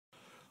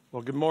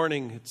Well, good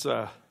morning. It's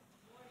a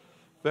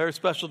very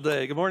special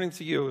day. Good morning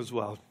to you as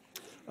well.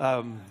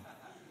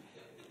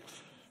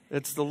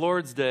 It's the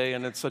Lord's Day,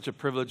 and it's such a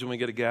privilege when we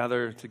get to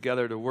gather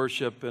together to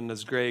worship. And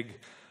as Greg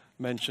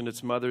mentioned,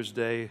 it's Mother's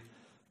Day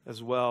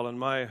as well. And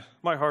my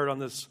heart on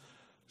this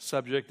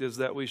subject is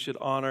that we should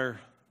honor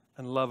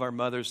and love our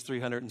mothers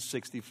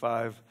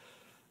 365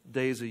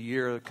 days a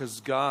year because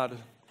God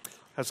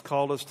has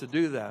called us to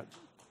do that.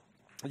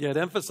 Yet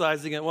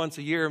emphasizing it once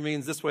a year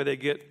means this way they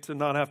get to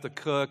not have to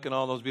cook and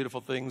all those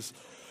beautiful things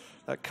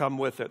that come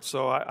with it.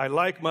 So I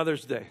like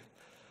Mother's Day.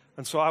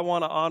 And so I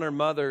want to honor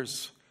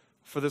mothers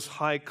for this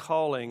high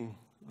calling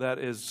that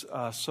is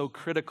so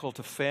critical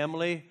to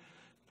family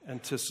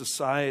and to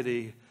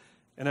society.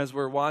 And as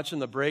we're watching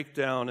the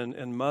breakdown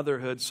in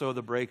motherhood, so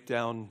the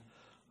breakdown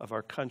of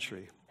our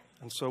country.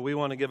 And so we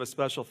want to give a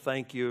special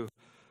thank you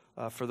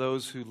for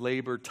those who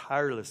labor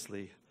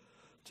tirelessly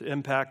to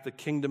impact the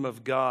kingdom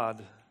of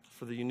God,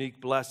 for the unique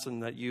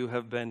blessing that you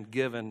have been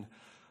given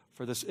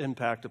for this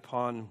impact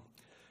upon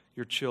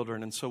your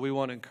children. And so we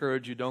want to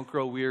encourage you, don't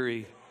grow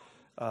weary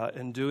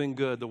in doing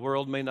good. The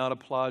world may not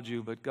applaud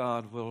you, but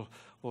God will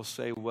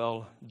say,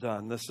 well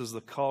done. This is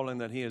the calling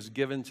that He has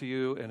given to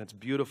you, and it's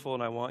beautiful,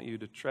 and I want you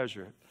to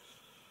treasure it.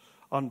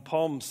 On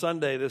Palm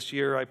Sunday this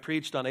year, I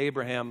preached on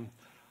Abraham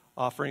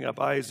offering up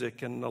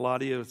Isaac, and a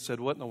lot of you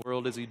said, what in the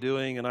world is he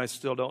doing? And I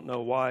still don't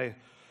know why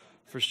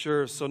for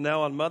sure. So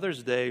now on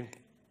Mother's Day,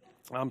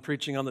 I'm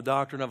preaching on the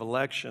doctrine of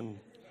election.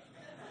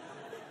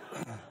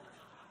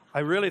 I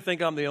really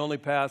think I'm the only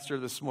pastor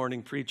this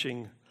morning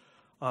preaching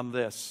on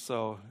this,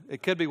 so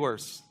it could be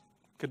worse.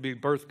 It could be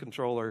birth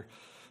control or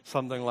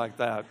something like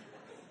that.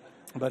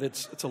 But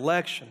it's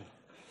election.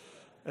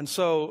 And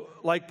so,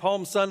 like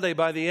Palm Sunday,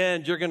 by the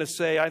end, you're going to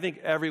say, I think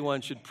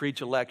everyone should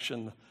preach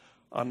election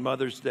on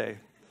Mother's Day.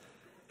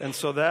 And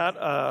so that,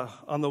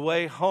 on the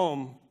way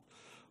home,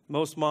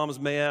 most moms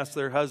may ask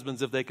their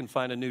husbands if they can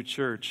find a new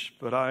church,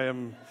 but I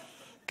am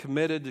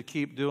committed to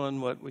keep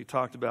doing what we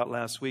talked about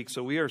last week.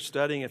 So we are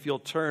studying, if you'll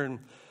turn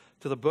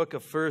to the book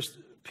of 1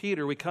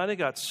 Peter, we kind of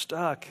got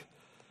stuck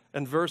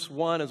in verse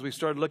 1 as we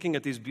started looking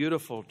at these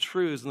beautiful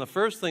truths. And the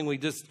first thing we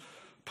just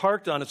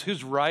parked on is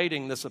who's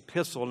writing this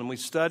epistle. And we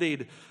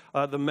studied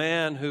the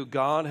man who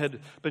God had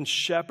been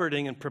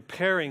shepherding and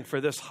preparing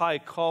for this high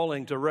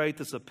calling to write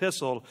this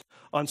epistle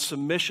on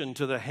submission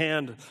to the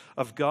hand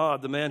of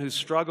God, the man who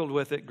struggled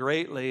with it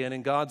greatly. And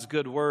in God's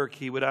good work,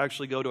 he would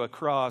actually go to a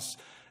cross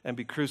and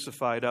be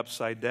crucified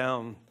upside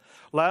down.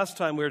 Last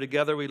time we were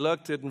together, we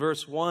looked at in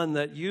verse 1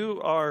 that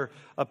you are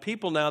a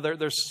people now,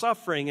 they're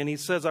suffering. And he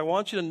says, I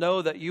want you to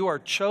know that you are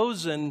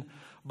chosen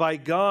by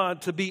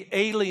God to be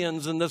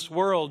aliens in this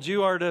world.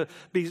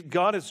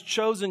 God has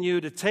chosen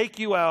you to take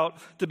you out,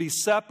 to be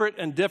separate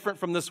and different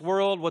from this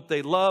world, what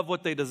they love,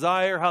 what they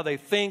desire, how they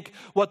think,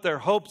 what their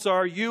hopes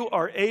are. You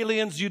are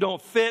aliens. You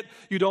don't fit.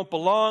 You don't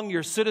belong.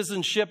 Your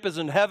citizenship is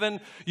in heaven.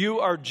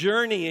 You are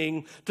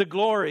journeying to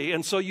glory.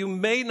 And so you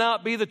may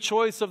not be the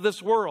choice of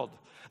this world.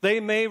 They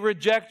may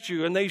reject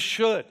you, and they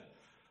should.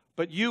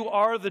 But you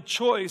are the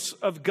choice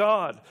of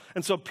God.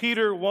 And so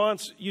Peter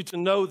wants you to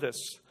know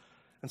this.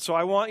 And so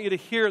I want you to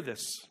hear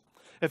this.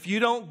 If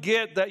you don't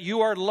get that you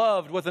are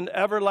loved with an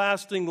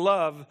everlasting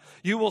love,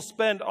 you will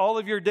spend all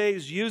of your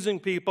days using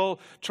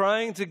people,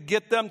 trying to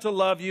get them to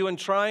love you and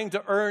trying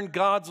to earn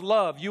God's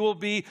love. You will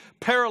be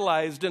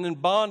paralyzed and in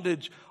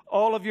bondage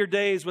all of your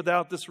days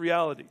without this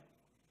reality.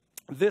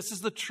 This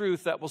is the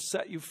truth that will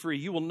set you free.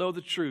 You will know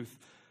the truth,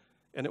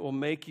 and it will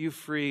make you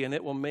free, and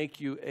it will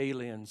make you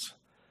aliens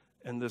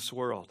in this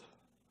world.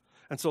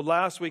 And so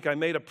last week I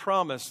made a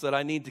promise that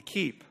I need to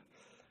keep.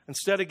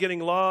 Instead of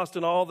getting lost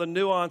in all the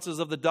nuances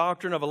of the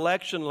doctrine of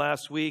election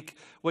last week,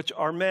 which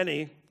are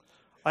many,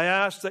 I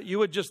asked that you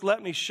would just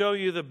let me show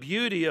you the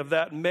beauty of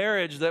that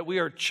marriage, that we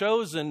are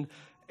chosen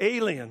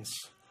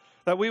aliens,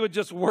 that we would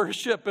just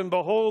worship and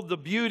behold the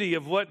beauty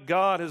of what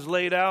God has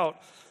laid out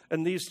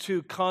in these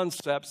two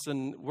concepts.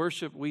 And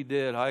worship we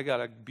did. I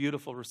got a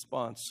beautiful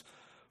response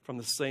from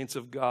the saints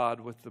of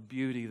God with the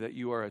beauty that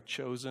you are a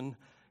chosen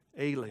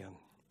alien.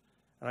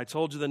 And I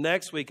told you the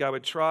next week I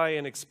would try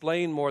and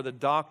explain more the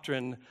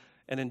doctrine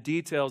and in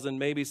details and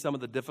maybe some of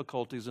the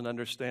difficulties in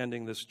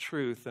understanding this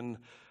truth. And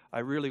I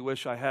really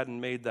wish I hadn't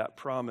made that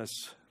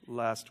promise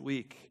last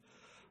week.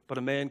 But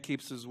a man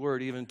keeps his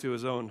word even to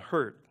his own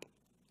hurt,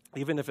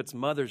 even if it's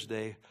Mother's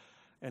Day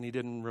and he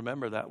didn't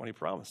remember that when he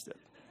promised it.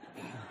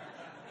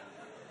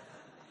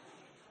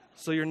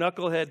 So your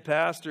knucklehead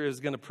pastor is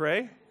going to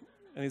pray,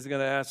 and he's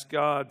going to ask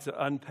God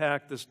to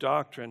unpack this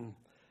doctrine,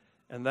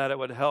 and that it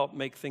would help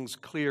make things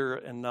clearer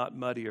and not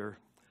muddier,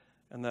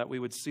 and that we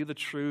would see the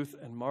truth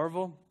and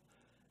marvel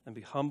and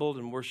be humbled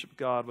and worship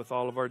God with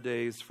all of our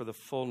days for the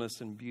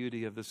fullness and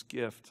beauty of this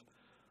gift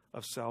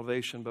of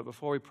salvation. But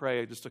before we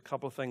pray, just a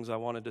couple of things I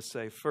wanted to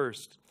say.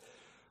 First,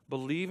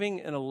 believing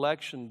in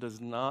election does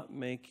not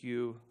make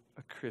you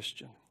a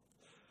Christian.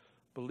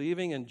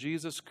 Believing in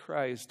Jesus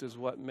Christ is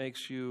what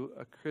makes you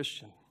a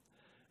Christian.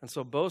 And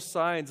so both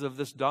sides of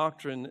this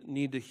doctrine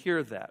need to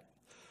hear that.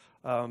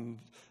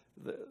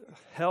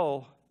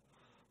 Hell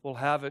will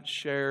have its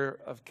share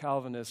of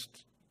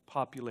Calvinists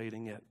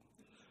populating it.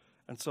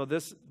 And so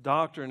this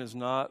doctrine is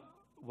not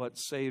what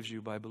saves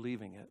you by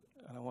believing it.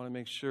 And I want to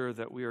make sure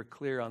that we are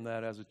clear on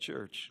that as a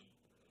church.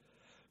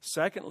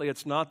 Secondly,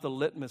 it's not the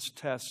litmus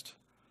test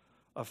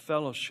of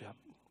fellowship.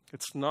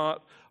 It's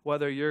not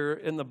whether you're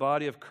in the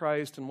body of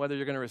Christ and whether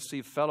you're going to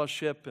receive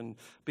fellowship and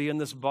be in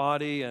this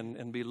body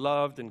and be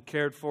loved and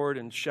cared for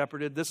and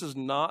shepherded. This is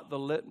not the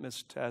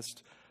litmus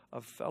test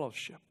of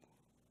fellowship.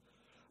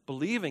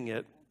 Believing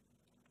it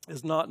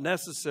is not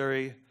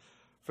necessary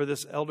for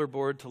this elder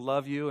board to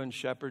love you and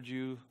shepherd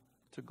you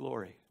to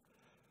glory.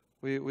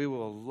 We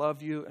will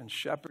love you and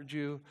shepherd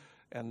you.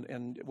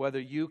 And whether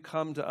you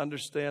come to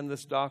understand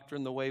this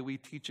doctrine the way we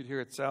teach it here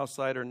at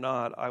Southside or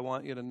not, I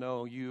want you to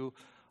know you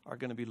are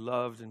going to be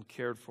loved and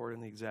cared for in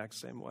the exact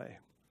same way.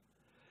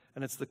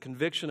 And it's the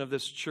conviction of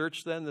this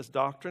church then, this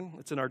doctrine.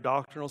 It's in our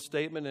doctrinal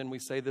statement, and we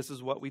say this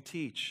is what we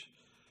teach.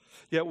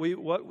 Yet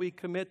what we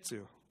commit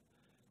to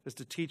is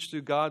to teach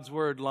through God's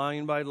word,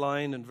 line by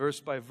line and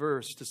verse by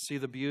verse, to see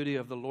the beauty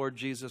of the Lord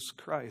Jesus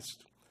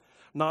Christ.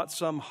 Not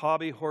some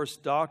hobby horse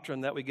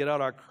doctrine that we get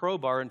out our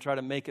crowbar and try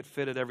to make it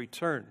fit at every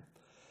turn.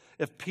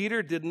 If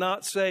Peter did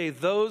not say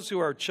those who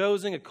are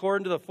chosen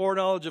according to the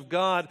foreknowledge of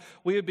God,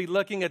 we would be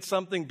looking at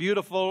something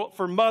beautiful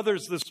for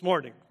mothers this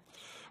morning.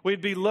 We'd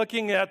be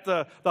looking at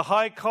the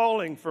high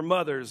calling for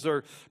mothers.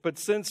 But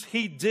since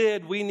he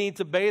did, we need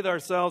to bathe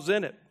ourselves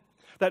in it.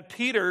 That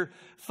Peter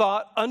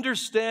thought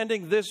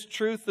understanding this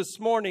truth this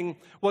morning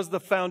was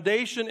the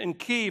foundation and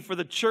key for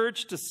the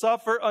church to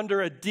suffer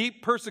under a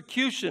deep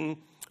persecution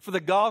for the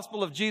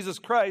gospel of Jesus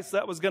Christ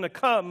that was going to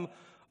come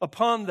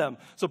upon them.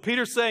 So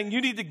Peter's saying you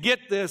need to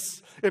get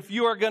this if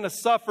you are going to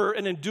suffer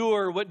and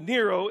endure what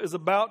Nero is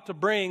about to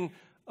bring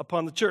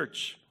upon the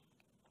church.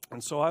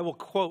 And so I will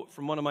quote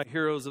from one of my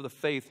heroes of the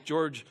faith,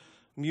 George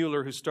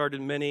Mueller, who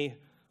started many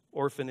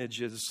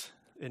orphanages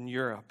in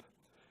Europe.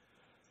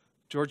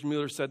 George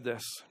Mueller said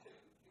this: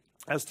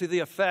 "As to the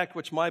effect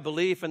which my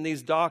belief in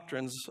these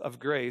doctrines of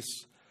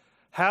grace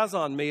has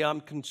on me, I'm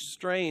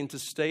constrained to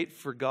state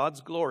for God's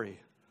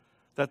glory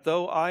that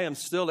though I am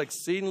still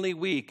exceedingly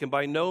weak and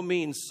by no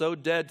means so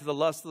dead to the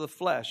lust of the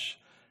flesh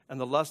and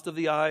the lust of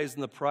the eyes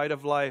and the pride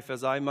of life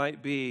as I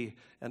might be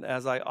and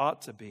as I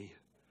ought to be,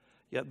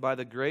 yet by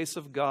the grace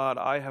of God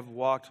I have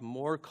walked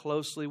more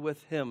closely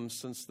with him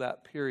since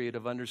that period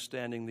of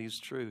understanding these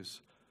truths.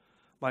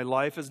 My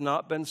life has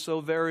not been so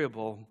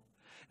variable,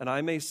 and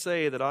I may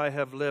say that I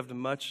have lived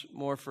much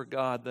more for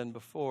God than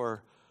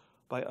before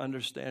by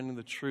understanding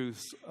the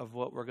truths of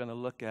what we're going to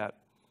look at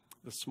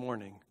this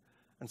morning.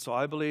 And so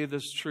I believe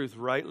this truth,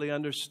 rightly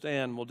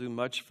understand, will do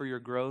much for your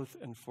growth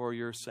and for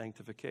your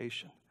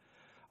sanctification.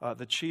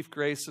 The chief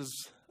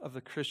graces of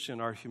the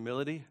Christian are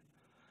humility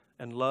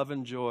and love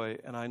and joy.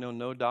 And I know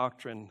no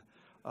doctrine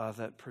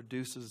that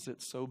produces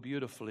it so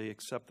beautifully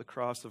except the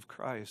cross of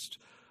Christ.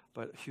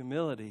 But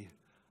humility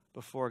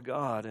before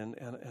God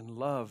and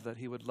love, that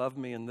he would love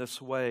me in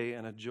this way,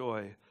 and a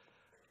joy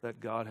that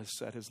God has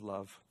set his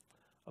love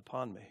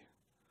upon me.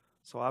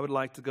 So I would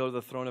like to go to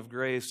the throne of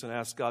grace and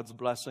ask God's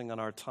blessing on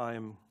our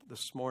time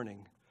this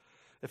morning.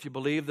 If you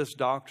believe this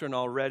doctrine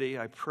already,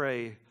 I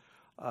pray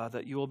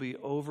that you will be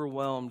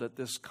overwhelmed at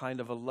this kind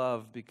of a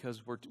love,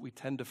 because we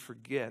tend to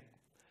forget.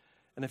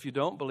 And if you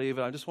don't believe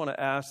it, I just want to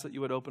ask that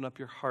you would open up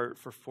your heart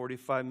for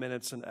 45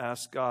 minutes and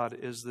ask God,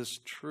 is this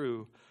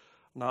true?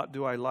 Not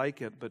do I like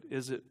it, but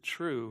is it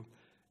true?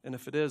 And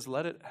if it is,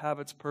 let it have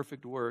its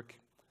perfect work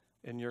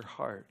in your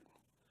heart.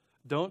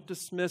 Don't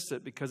dismiss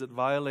it because it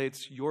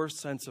violates your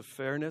sense of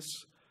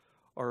fairness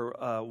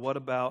or what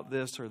about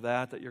this or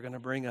that you're going to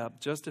bring up.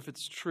 Just if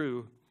it's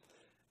true,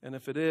 and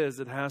if it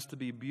is, it has to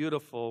be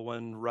beautiful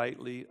when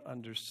rightly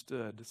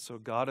understood. So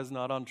God is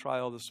not on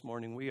trial this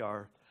morning. We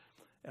are.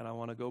 And I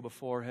want to go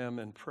before him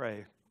and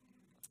pray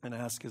and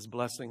ask his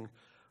blessing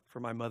for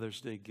my Mother's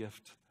Day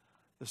gift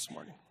this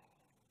morning.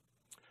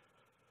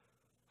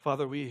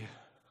 Father, we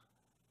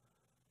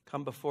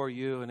come before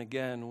you, and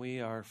again,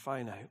 we are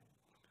finite.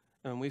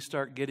 And when we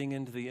start getting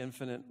into the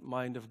infinite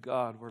mind of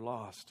God, we're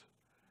lost.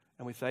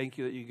 And we thank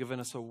you that you've given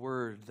us a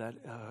word that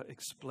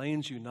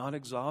explains you, not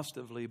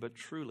exhaustively, but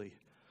truly.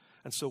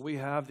 And so we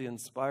have the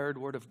inspired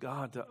word of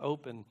God to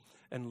open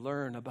and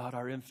learn about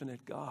our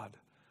infinite God,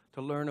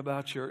 to learn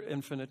about your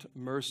infinite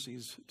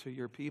mercies to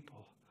your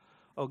people.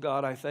 Oh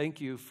God, I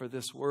thank you for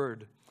this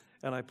word.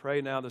 And I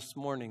pray now this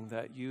morning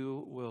that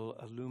you will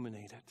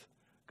illuminate it.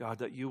 God,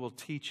 that you will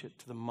teach it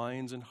to the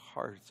minds and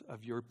hearts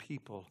of your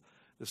people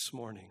this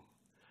morning.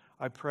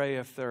 I pray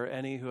if there are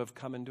any who have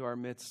come into our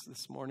midst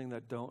this morning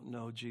that don't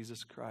know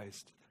Jesus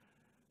Christ,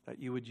 that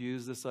you would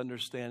use this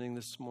understanding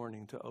this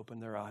morning to open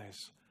their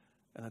eyes,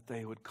 and that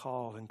they would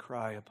call and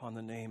cry upon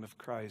the name of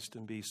Christ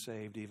and be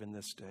saved even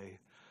this day.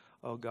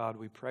 Oh God,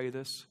 we pray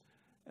this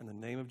in the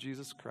name of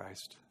Jesus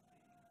Christ.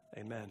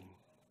 Amen.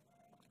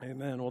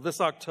 Amen. Well,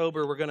 this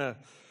October, we're going to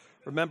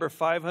remember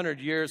 500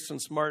 years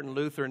since Martin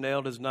Luther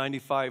nailed his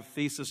 95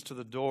 Theses to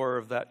the door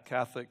of that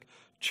Catholic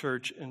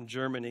church in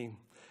Germany.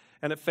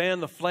 And it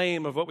fanned the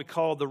flame of what we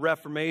call the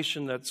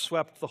Reformation that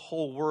swept the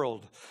whole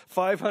world.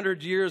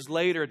 500 years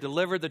later, it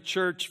delivered the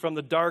church from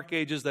the dark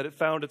ages that it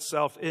found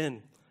itself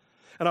in.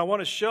 And I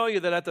want to show you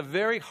that at the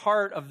very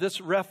heart of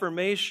this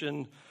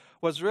Reformation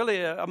was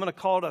really, I'm going to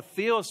call it a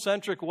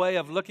theocentric way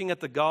of looking at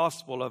the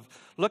gospel, of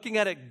looking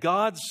at it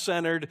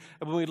God-centered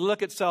when we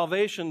look at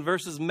salvation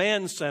versus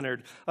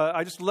man-centered.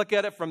 I just look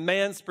at it from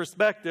man's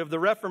perspective. The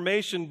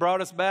Reformation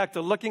brought us back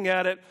to looking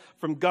at it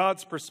from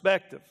God's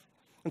perspective.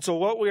 And so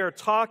what we are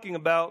talking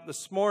about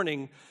this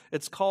morning,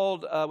 it's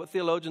called what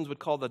theologians would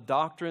call the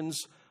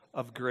doctrines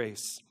of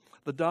grace.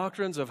 The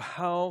doctrines of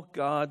how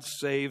God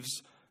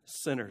saves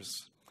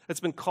sinners. It's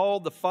been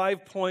called the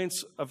 5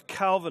 points of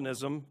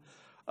Calvinism.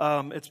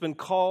 It's been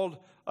called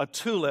a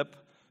tulip,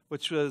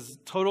 which was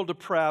total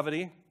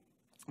depravity.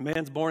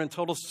 Man's born in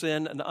total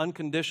sin, an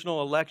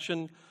unconditional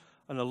election,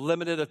 an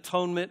unlimited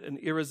atonement, an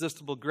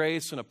irresistible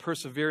grace, and a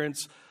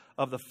perseverance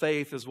of the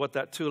faith is what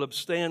that tulip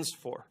stands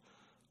for.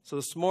 So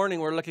this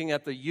morning we're looking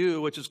at the U,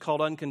 which is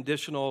called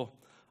unconditional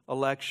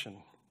election.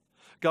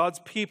 God's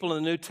people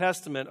in the New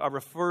Testament are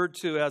referred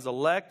to as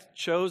elect,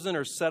 chosen,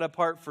 or set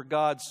apart for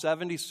God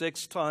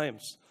 76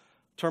 times.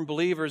 The term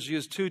believers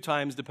used 2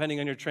 times depending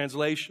on your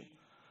translation.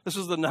 This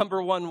is the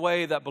number one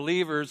way that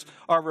believers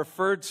are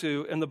referred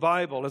to in the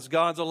Bible, as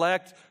God's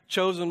elect,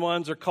 chosen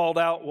ones, or called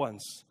out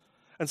ones.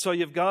 And so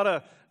you've got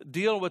to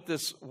deal with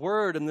this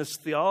word and this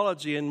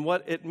theology and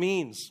what it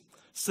means.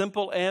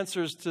 Simple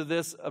answers to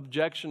this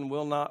objection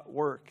will not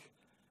work.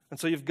 And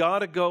so you've got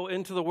to go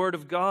into the Word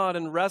of God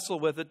and wrestle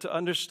with it to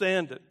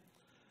understand it.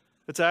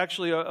 It's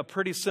actually a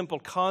pretty simple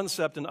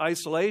concept in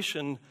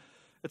isolation.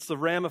 It's the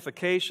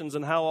ramifications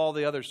and how all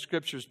the other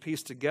scriptures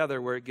piece together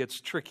where it gets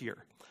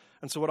trickier.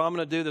 And so what I'm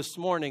going to do this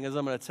morning is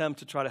I'm going to attempt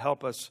to try to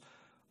help us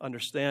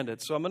understand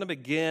it. So I'm going to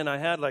begin. I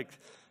had like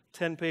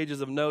 10 pages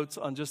of notes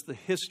on just the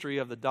history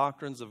of the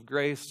doctrines of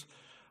grace.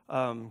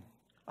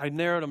 I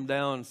narrowed them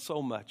down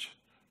so much.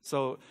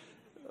 So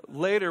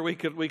later we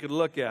could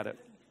look at it.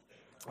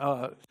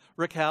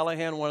 Rick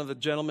Hallahan, one of the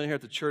gentlemen here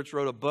at the church,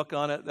 wrote a book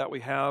on it that we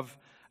have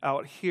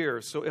out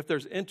here. So if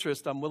there's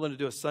interest, I'm willing to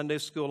do a Sunday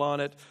school on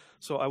it.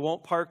 So I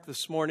won't park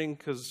this morning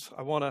because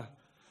I want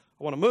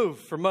to move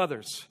for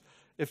mothers.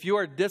 If you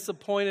are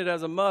disappointed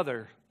as a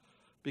mother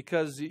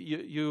because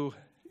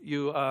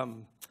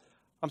I'm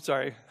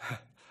sorry,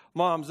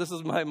 moms, this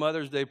is my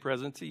Mother's Day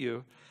present to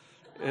you.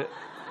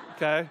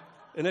 Okay,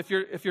 and if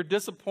you're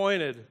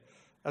disappointed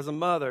as a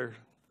mother,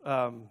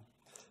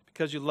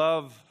 because you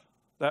love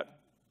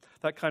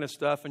that kind of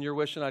stuff, and you're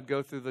wishing I'd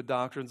go through the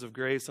doctrines of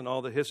grace and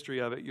all the history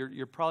of it,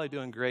 you're probably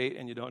doing great,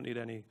 and you don't need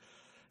any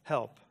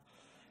help.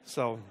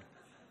 So,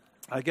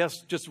 I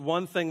guess just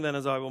one thing then,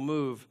 as I will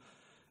move,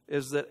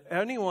 is that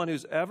anyone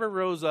who's ever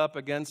rose up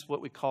against what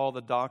we call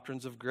the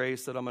doctrines of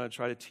grace that I'm going to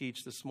try to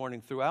teach this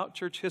morning throughout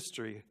church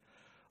history,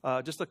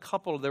 just a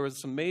couple, there was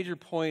some major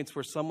points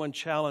where someone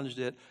challenged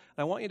it, and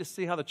I want you to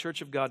see how the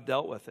Church of God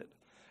dealt with it.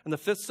 In the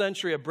 5th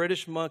century, a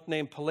British monk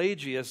named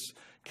Pelagius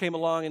came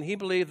along, and he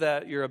believed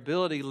that your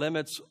ability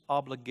limits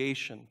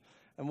obligation.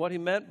 And what he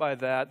meant by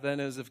that, then,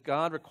 is if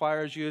God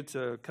requires you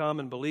to come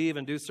and believe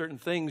and do certain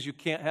things, you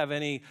can't have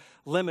any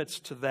limits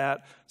to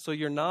that. So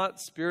you're not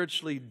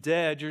spiritually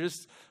dead. You're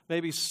just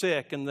maybe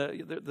sick, and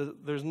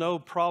there's no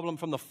problem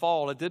from the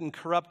fall. It didn't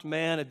corrupt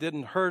man. It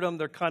didn't hurt him.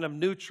 They're kind of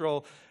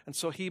neutral. And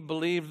so he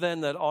believed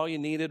then that all you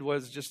needed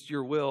was just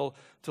your will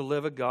to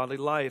live a godly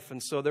life.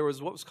 And so there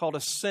was what was called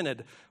a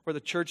synod, where the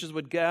churches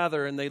would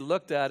gather, and they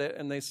looked at it,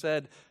 and they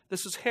said,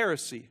 this is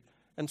heresy.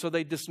 And so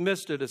they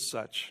dismissed it as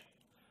such.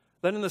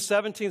 Then in the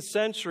 17th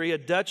century, a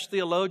Dutch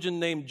theologian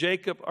named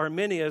Jacob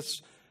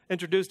Arminius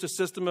introduced a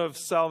system of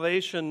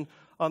salvation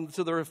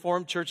to the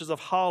Reformed churches of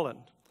Holland.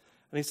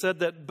 And he said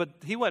that, but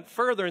he went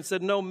further and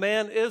said, no,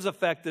 man is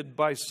affected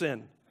by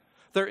sin.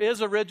 There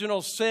is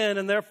original sin,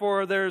 and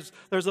therefore there's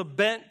a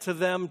bent to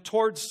them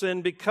towards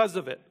sin because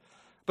of it.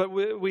 But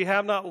we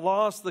have not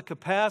lost the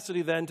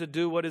capacity then to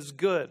do what is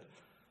good.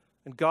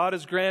 And God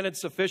has granted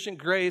sufficient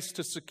grace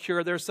to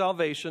secure their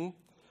salvation.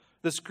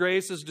 This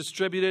grace is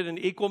distributed in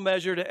equal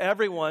measure to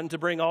everyone to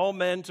bring all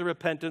men to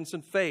repentance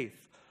and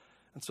faith.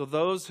 And so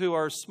those who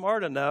are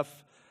smart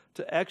enough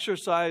to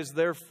exercise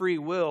their free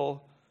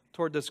will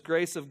toward this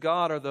grace of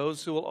God are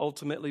those who will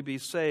ultimately be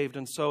saved.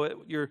 And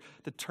so your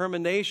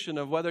determination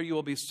of whether you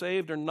will be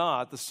saved or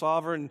not, the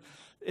sovereign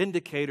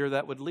indicator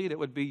that would lead it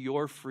would be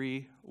your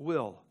free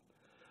will.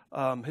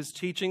 His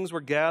teachings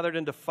were gathered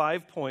into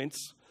 5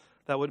 points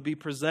that would be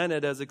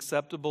presented as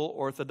acceptable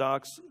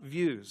Orthodox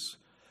views.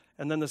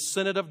 And then the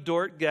Synod of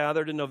Dort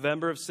gathered in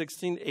November of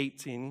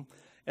 1618,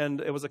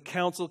 and it was a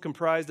council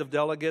comprised of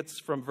delegates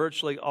from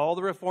virtually all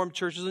the Reformed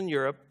churches in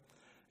Europe,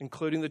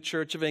 including the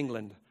Church of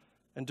England.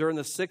 And during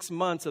the 6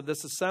 months of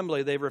this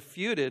assembly, they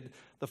refuted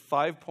the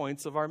 5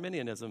 points of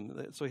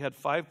Arminianism. So he had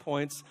 5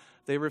 points.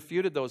 They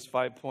refuted those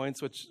 5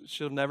 points, which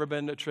should have never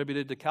been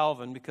attributed to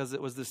Calvin because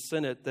it was the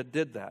Synod that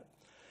did that.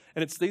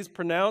 And it's these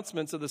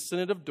pronouncements of the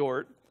Synod of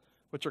Dort,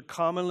 which are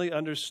commonly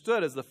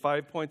understood as the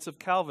 5 points of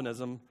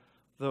Calvinism,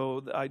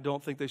 though I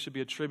don't think they should be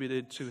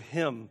attributed to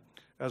him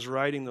as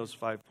writing those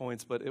 5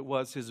 points, but it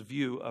was his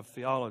view of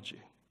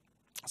theology.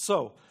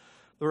 So,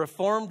 the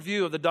Reformed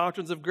view of the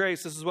doctrines of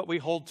grace, this is what we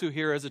hold to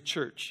here as a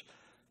church.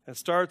 It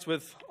starts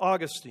with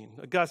Augustine.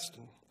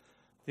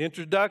 The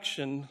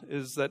introduction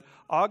is that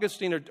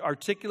Augustine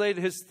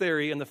articulated his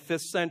theory in the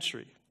 5th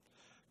century.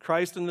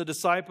 Christ and the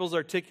disciples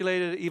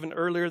articulated it even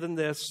earlier than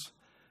this,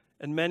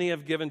 and many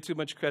have given too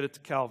much credit to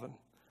Calvin.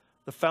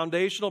 The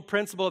foundational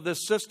principle of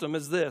this system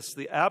is this: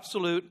 the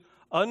absolute,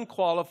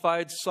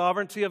 unqualified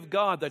sovereignty of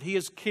God, that he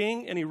is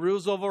king and he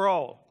rules over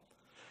all.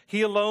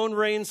 He alone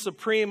reigns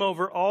supreme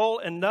over all,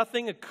 and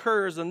nothing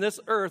occurs on this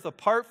earth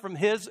apart from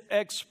his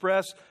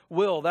express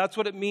will. That's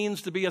what it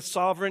means to be a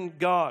sovereign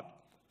God.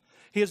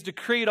 He has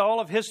decreed all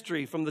of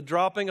history, from the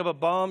dropping of a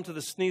bomb to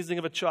the sneezing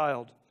of a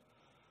child.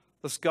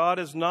 Thus, God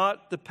is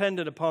not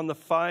dependent upon the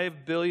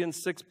 5 billion,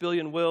 6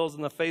 billion wills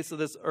on the face of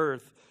this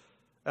earth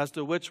as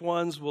to which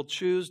ones will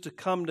choose to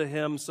come to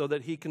him so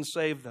that he can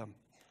save them.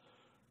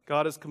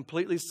 God is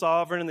completely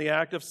sovereign in the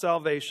act of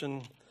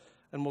salvation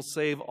and will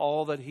save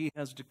all that he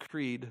has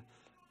decreed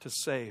to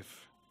save.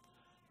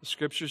 The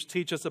Scriptures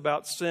teach us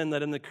about sin,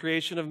 that in the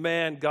creation of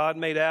man, God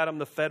made Adam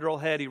the federal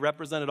head. He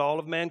represented all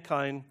of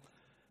mankind.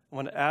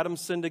 When Adam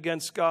sinned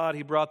against God,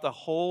 he brought the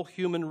whole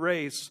human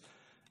race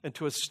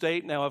into a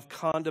state now of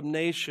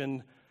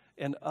condemnation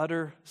and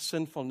utter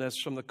sinfulness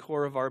from the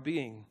core of our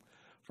being,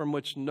 from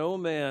which no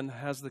man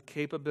has the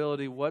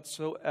capability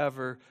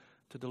whatsoever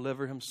to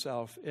deliver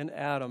himself. In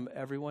Adam,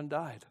 everyone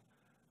died.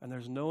 And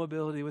there's no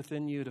ability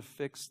within you to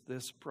fix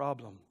this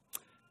problem.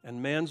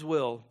 And man's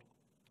will,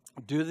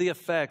 due to the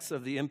effects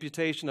of the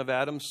imputation of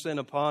Adam's sin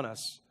upon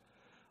us,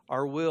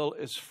 our will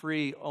is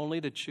free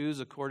only to choose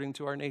according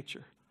to our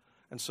nature.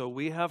 And so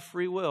we have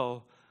free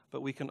will,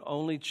 but we can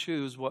only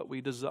choose what we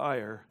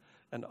desire,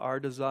 and our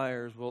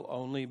desires will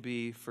only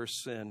be for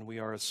sin. We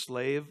are a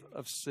slave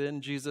of sin.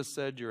 Jesus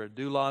said, you're a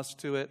doulos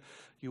to it.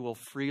 You will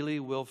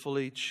freely,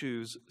 willfully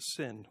choose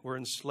sin. We're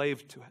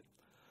enslaved to it.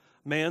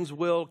 Man's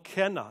will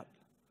cannot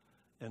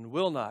and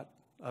will not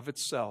of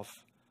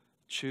itself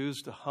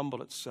choose to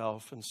humble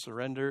itself and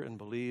surrender and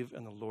believe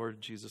in the Lord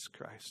Jesus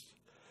Christ.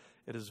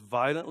 It is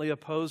violently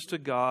opposed to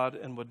God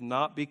and would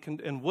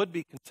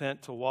be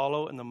content to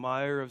wallow in the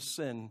mire of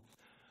sin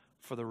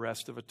for the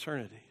rest of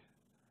eternity.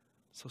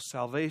 So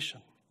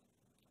salvation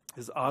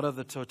is out of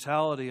the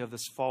totality of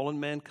this fallen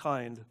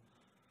mankind.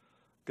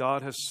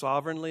 God has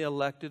sovereignly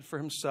elected for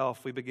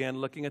himself, we began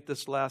looking at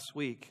this last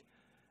week,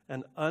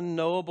 an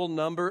unknowable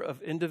number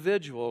of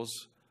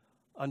individuals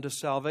unto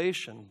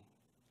salvation,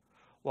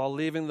 while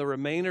leaving the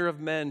remainder of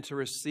men to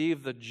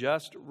receive the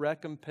just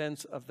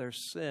recompense of their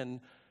sin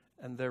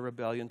and their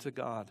rebellion to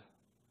God.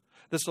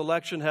 This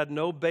election had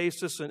no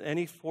basis in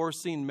any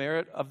foreseen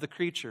merit of the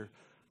creature.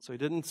 So he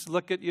didn't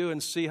look at you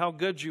and see how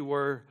good you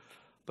were,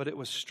 but it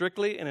was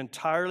strictly and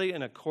entirely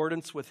in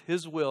accordance with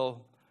his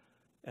will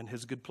and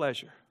his good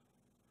pleasure.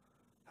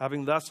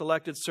 Having thus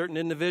elected certain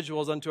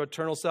individuals unto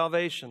eternal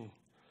salvation,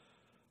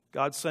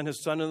 God sent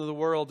his Son into the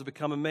world to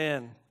become a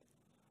man,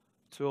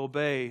 to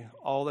obey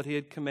all that he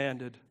had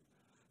commanded,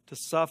 to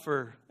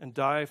suffer and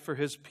die for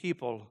his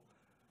people,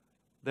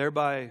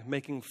 thereby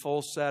making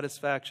full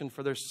satisfaction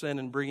for their sin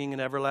and bringing an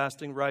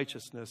everlasting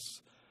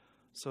righteousness,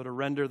 so to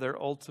render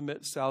their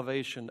ultimate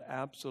salvation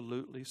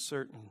absolutely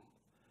certain.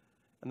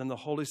 And then the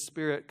Holy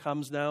Spirit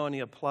comes now and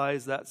he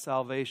applies that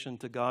salvation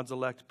to God's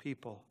elect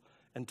people.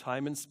 In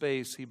time and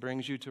space, he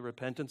brings you to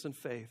repentance and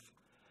faith.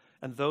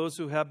 And those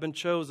who have been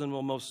chosen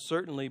will most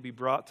certainly be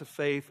brought to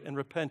faith and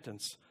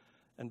repentance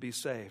and be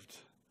saved.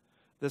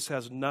 This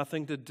has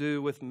nothing to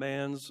do with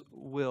man's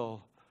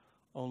will,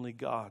 only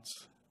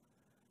God's.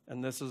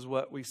 And this is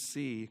what we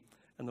see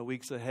in the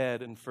weeks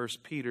ahead in 1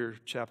 Peter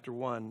chapter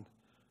 1,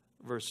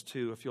 verse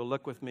 2. If you'll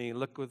look with me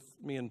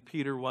in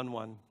Peter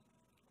 1:1.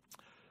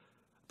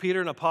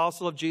 Peter, an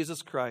apostle of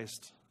Jesus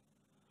Christ,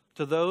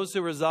 to those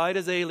who reside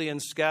as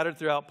aliens scattered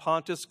throughout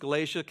Pontus,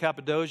 Galatia,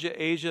 Cappadocia,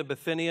 Asia,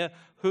 Bithynia,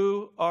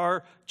 who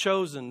are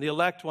chosen, the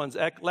elect ones,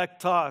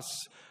 eklektos,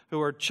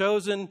 who are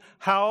chosen,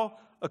 how?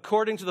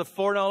 According to the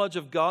foreknowledge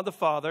of God the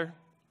Father,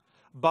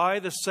 by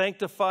the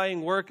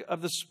sanctifying work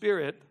of the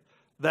Spirit,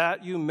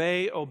 that you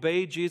may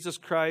obey Jesus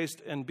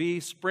Christ and be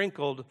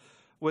sprinkled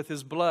with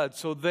his blood.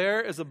 So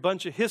there is a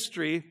bunch of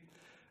history,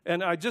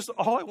 and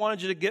all I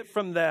wanted you to get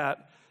from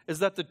that is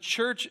that the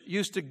church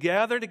used to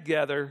gather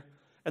together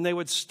and they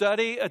would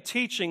study a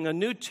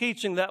new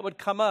teaching that would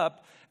come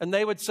up, and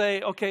they would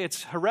say, okay,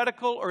 it's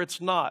heretical or it's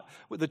not.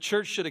 The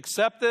church should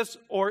accept this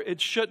or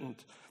it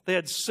shouldn't. They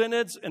had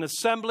synods and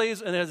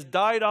assemblies, and it has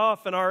died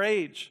off in our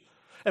age.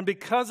 And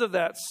because of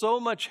that, so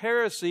much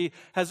heresy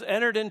has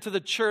entered into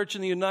the church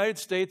in the United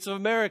States of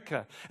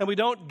America. And we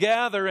don't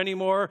gather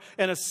anymore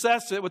and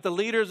assess it with the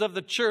leaders of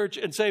the church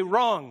and say,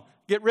 wrong,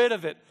 get rid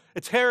of it.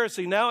 It's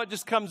heresy. Now it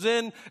just comes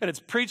in and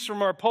it's preached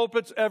from our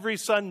pulpits every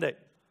Sunday.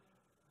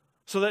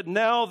 So that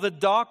now the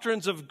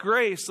doctrines of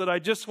grace that I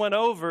just went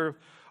over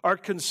are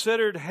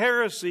considered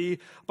heresy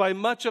by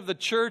much of the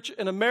church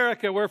in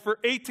America, where for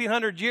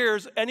 1,800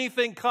 years,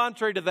 anything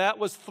contrary to that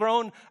was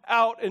thrown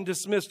out and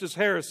dismissed as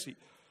heresy.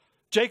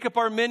 Jacob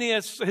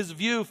Arminius, his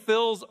view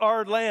fills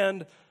our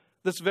land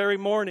this very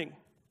morning.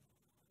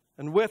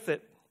 And with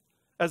it,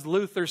 as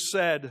Luther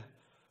said,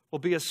 will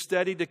be a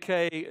steady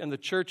decay in the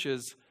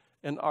churches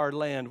in our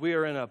land. We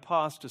are in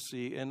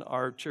apostasy in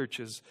our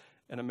churches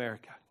in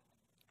America.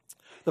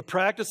 The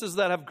practices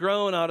that have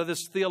grown out of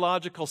this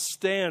theological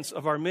stance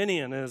of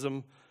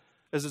Arminianism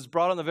is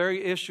brought on the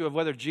very issue of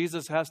whether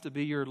Jesus has to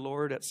be your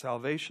Lord at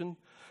salvation.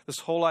 This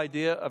whole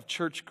idea of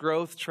church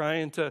growth,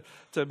 trying to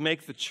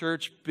make the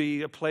church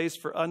be a place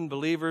for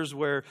unbelievers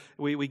where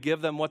we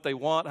give them what they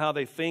want, how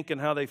they think, and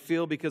how they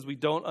feel because we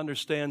don't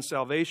understand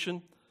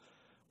salvation.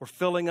 We're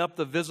filling up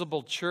the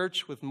visible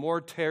church with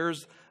more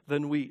tares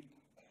than wheat.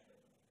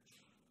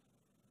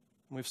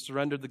 We've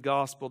surrendered the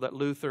gospel that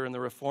Luther and the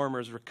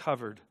Reformers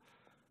recovered,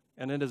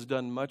 and it has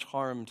done much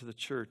harm to the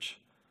church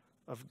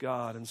of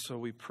God. And so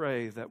we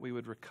pray that we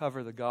would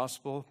recover the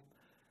gospel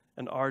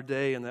in our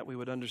day and that we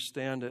would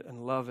understand it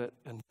and love it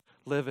and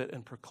live it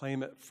and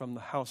proclaim it from the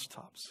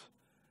housetops.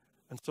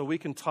 And so we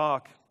can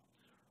talk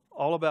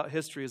all about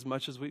history as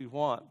much as we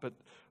want, but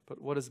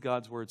what does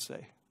God's word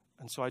say?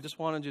 And so I just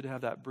wanted you to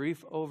have that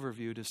brief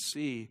overview to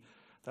see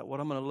that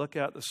what I'm going to look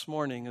at this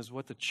morning is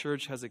what the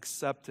church has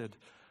accepted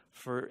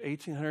for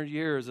 1,800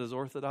 years as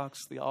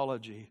Orthodox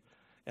theology.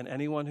 And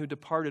anyone who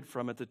departed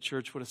from it, the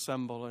church would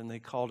assemble, and they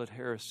called it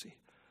heresy.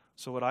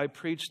 So what I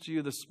preach to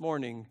you this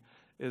morning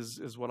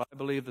is what I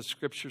believe the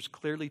Scriptures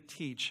clearly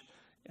teach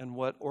and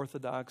what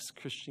Orthodox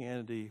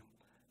Christianity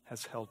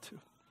has held to.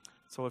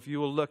 So if you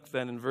will look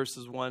then in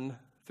verses 1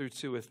 through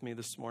 2 with me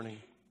this morning.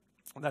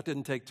 That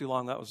didn't take too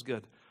long. That was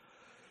good.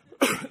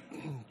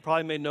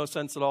 Probably made no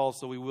sense at all,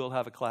 so we will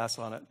have a class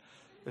on it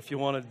if you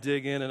want to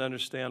dig in and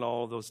understand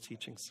all of those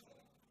teachings.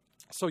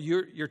 So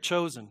you're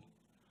chosen.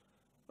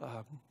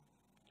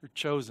 You're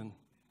chosen.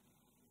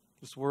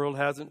 This world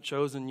hasn't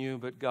chosen you,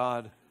 but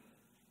God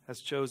has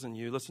chosen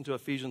you. Listen to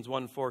Ephesians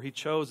 1:4. He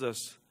chose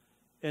us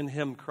in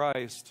him,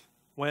 Christ.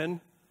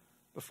 When?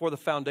 Before the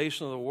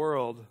foundation of the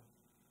world,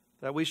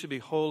 that we should be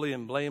holy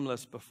and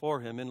blameless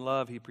before him. In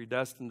love, he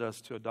predestined us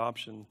to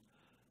adoption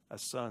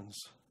as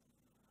sons.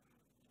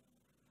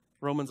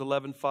 Romans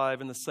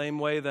 11:5. In the same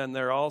way, then,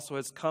 there also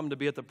has come to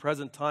be at the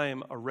present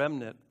time a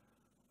remnant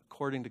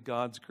according to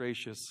God's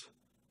gracious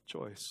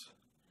choice.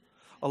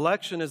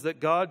 Election is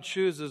that God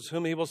chooses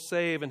whom he will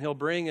save, and he'll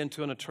bring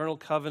into an eternal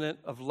covenant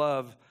of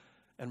love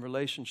and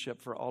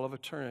relationship for all of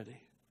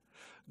eternity.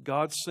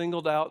 God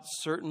singled out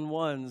certain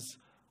ones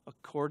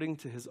according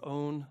to his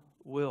own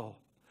will.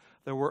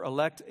 There were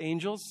elect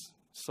angels,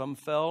 some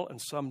fell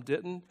and some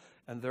didn't,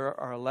 and there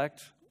are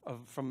elect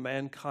from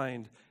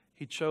mankind.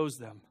 He chose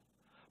them.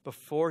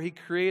 Before he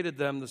created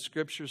them, the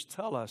Scriptures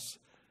tell us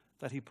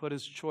that he put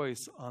his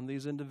choice on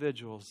these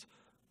individuals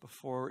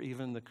before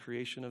even the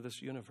creation of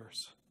this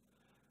universe.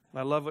 And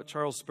I love what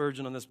Charles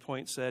Spurgeon on this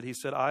point said. He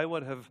said,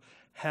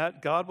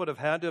 God would have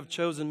had to have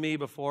chosen me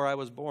before I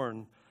was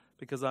born,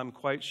 because I'm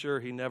quite sure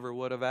he never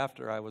would have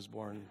after I was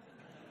born.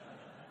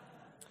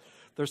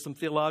 There's some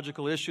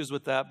theological issues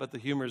with that, but the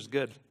humor is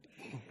good.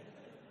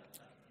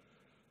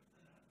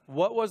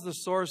 What was the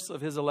source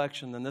of his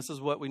election? And this is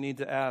what we need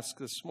to ask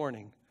this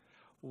morning.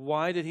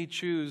 Why did he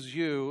choose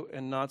you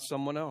and not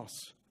someone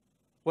else?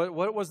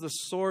 What was the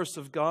source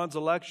of God's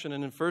election?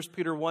 And in 1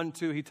 Peter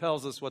 1:2, he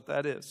tells us what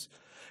that is.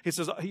 He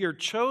says, you're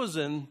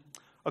chosen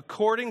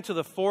according to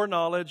the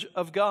foreknowledge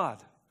of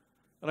God.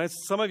 And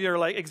some of you are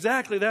like,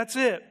 exactly, that's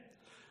it.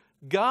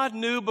 God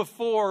knew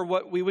before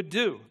what we would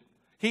do.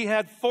 He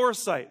had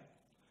foresight.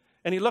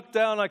 And he looked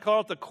down, I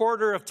call it the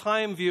quarter of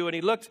time view, and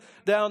he looked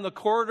down the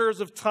quarters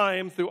of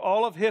time through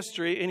all of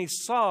history, and he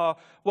saw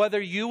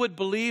whether you would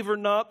believe or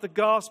not the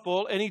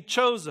gospel, and he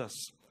chose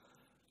us.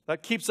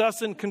 That keeps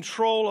us in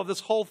control of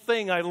this whole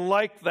thing. I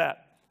like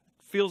that.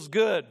 Feels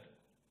good.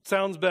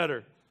 Sounds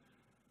better.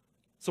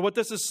 So what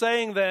this is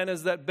saying then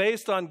is that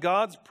based on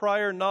God's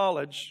prior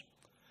knowledge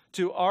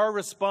to our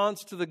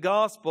response to the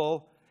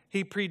gospel,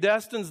 he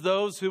predestines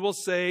those who will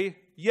say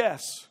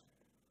yes.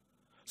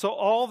 So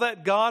all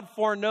that God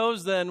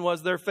foreknows then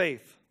was their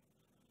faith.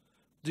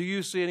 Do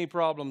you see any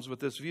problems with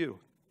this view?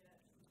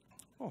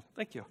 Oh,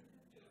 thank you.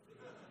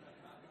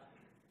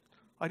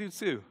 I do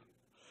too.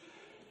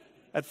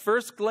 At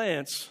first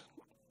glance,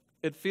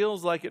 it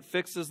feels like it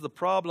fixes the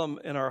problem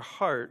in our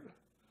heart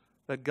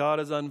that God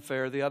is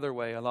unfair the other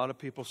way. A lot of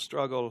people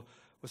struggle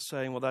with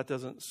saying, well, that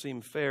doesn't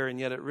seem fair, and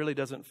yet it really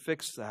doesn't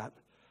fix that.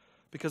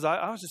 Because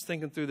I was just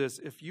thinking through this.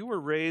 If you were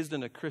raised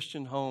in a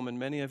Christian home, and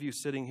many of you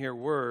sitting here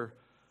were,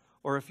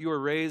 or if you were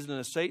raised in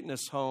a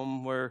Satanist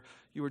home where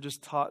you were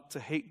just taught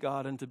to hate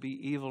God and to be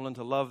evil and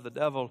to love the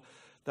devil,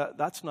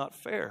 that's not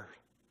fair.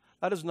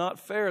 That is not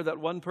fair that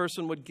one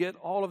person would get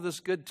all of this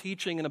good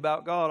teaching and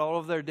about God all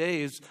of their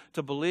days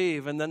to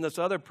believe, and then this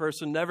other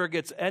person never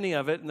gets any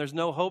of it, and there's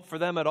no hope for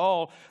them at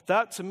all.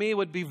 That, to me,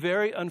 would be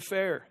very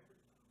unfair.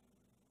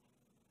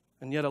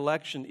 And yet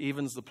election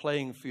evens the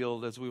playing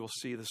field, as we will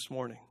see this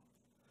morning.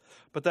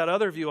 But that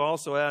other view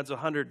also adds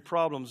 100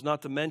 problems,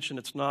 not to mention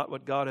it's not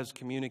what God has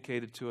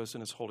communicated to us in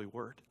his holy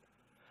word.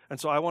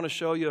 And so I want to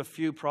show you a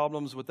few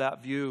problems with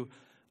that view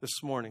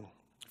this morning.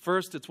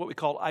 First, it's what we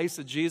call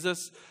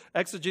eisegesis.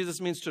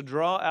 Exegesis means to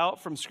draw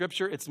out from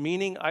Scripture its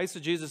meaning.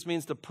 Eisegesis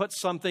means to put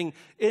something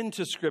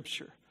into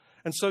Scripture.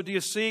 And so do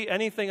you see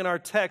anything in our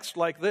text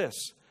like this?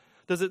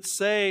 Does it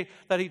say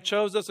that he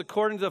chose us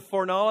according to the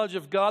foreknowledge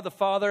of God the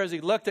Father as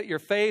he looked at your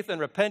faith and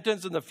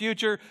repentance in the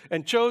future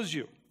and chose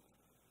you?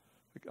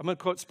 I'm going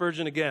to quote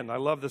Spurgeon again. I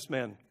love this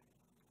man.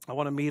 I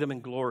want to meet him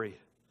in glory.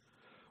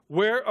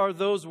 Where are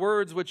those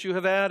words which you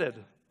have added?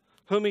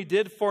 Whom he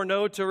did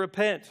foreknow to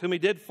repent, whom he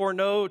did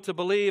foreknow to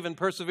believe and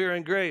persevere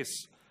in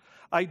grace.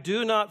 I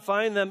do not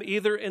find them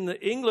either in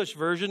the English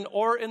version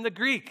or in the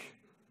Greek.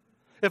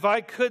 If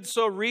I could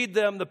so read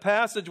them, the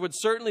passage would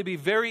certainly be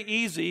very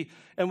easy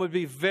and would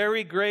be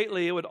very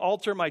greatly, it would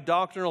alter my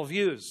doctrinal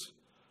views.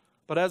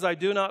 But as I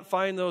do not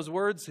find those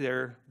words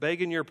here,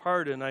 begging your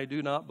pardon, I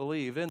do not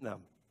believe in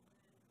them.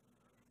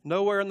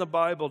 Nowhere in the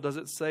Bible does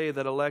it say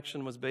that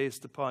election was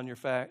based upon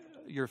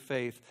your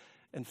faith.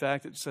 In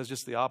fact, it says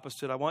just the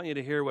opposite. I want you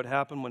to hear what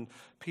happened when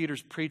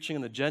Peter's preaching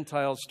and the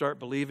Gentiles start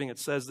believing. It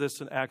says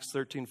this in Acts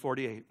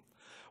 13:48.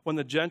 When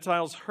the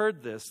Gentiles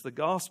heard this, the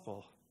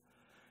gospel,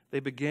 they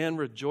began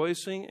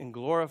rejoicing and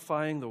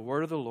glorifying the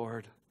word of the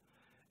Lord.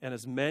 And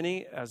as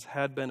many as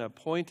had been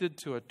appointed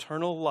to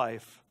eternal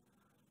life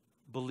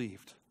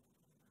believed.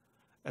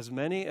 As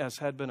many as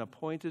had been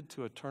appointed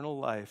to eternal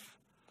life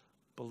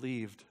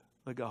believed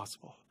the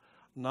gospel.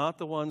 Not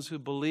the ones who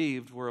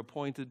believed were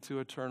appointed to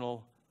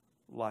eternal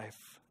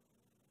life.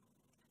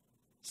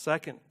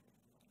 Second,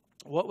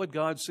 what would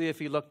God see if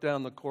he looked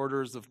down the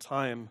corridors of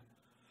time?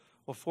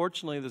 Well,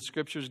 fortunately, the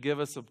scriptures give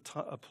us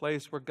a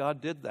place where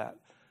God did that.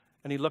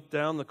 And he looked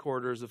down the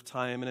corridors of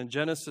time. And in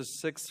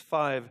Genesis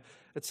 6:5,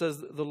 it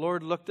says, the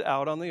Lord looked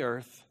out on the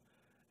earth,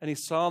 and he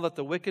saw that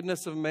the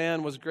wickedness of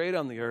man was great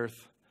on the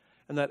earth,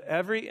 and that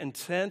every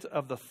intent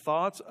of the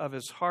thoughts of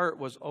his heart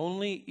was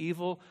only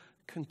evil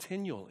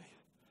continually.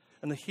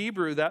 In the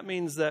Hebrew, that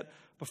means that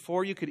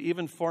before you could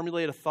even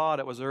formulate a thought,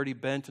 it was already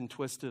bent and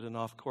twisted and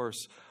off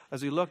course.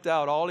 As he looked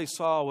out, all he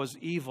saw was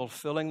evil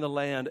filling the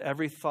land.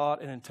 Every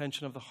thought and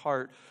intention of the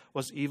heart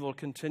was evil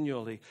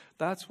continually.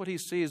 That's what he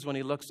sees when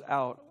he looks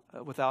out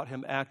without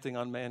him acting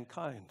on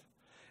mankind.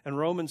 In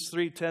Romans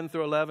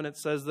 3:10-11, it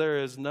says, there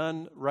is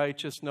none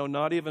righteous, no,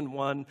 not even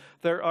one.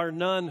 There are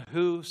none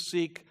who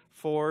seek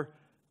for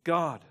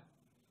God.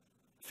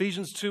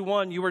 Ephesians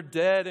 2:1, you were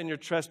dead in your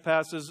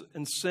trespasses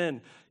and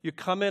sin. You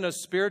come in a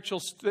spiritual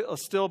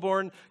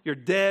stillborn. You're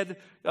dead.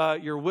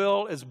 Your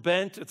will is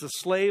bent. It's a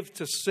slave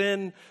to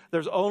sin.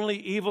 There's only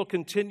evil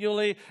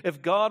continually.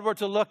 If God were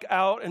to look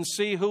out and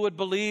see who would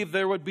believe,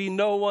 there would be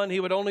no one. He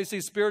would only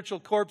see spiritual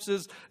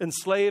corpses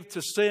enslaved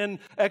to sin,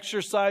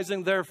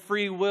 exercising their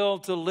free will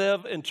to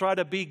live and try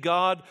to be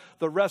God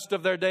the rest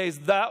of their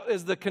days. That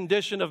is the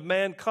condition of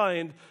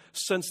mankind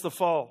since the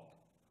fall.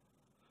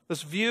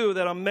 This view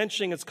that I'm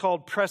mentioning is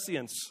called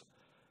prescience.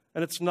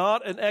 And it's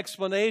not an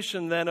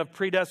explanation then of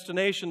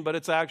predestination, but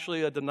it's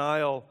actually a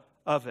denial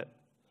of it.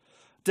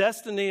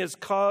 Destiny is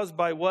caused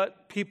by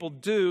what people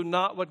do,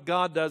 not what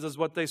God does, is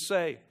what they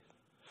say.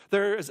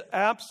 There is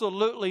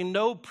absolutely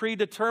no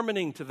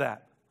predetermining to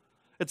that.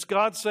 It's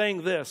God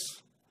saying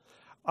this,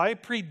 I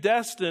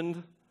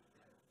predestined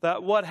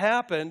that what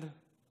happened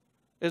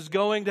is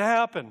going to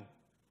happen.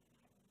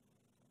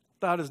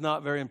 That is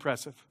not very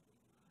impressive.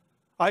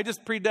 I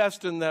just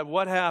predestined that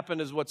what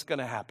happened is what's going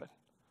to happen.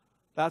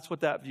 That's what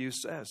that view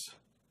says.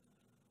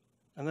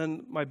 And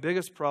then my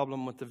biggest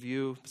problem with the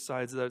view,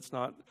 besides that it's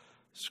not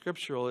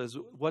scriptural, is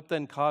what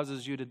then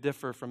causes you to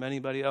differ from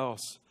anybody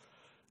else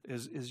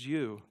is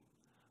you.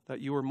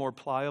 That you were more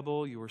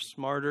pliable, you were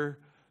smarter,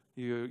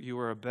 you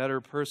were a better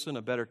person,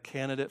 a better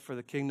candidate for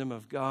the kingdom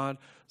of God.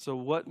 So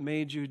what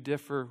made you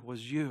differ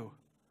was you.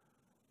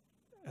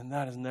 And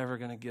that is never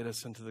going to get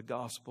us into the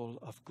gospel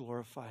of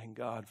glorifying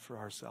God for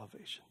our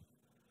salvation.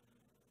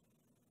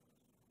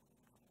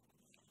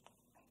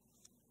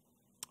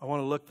 I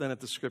want to look then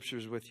at the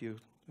scriptures with you.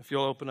 If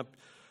you'll open up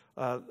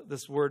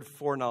this word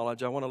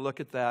foreknowledge, I want to look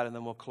at that and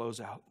then we'll close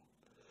out.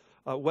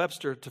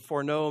 Webster, to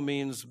foreknow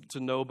means to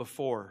know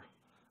before.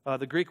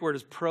 The Greek word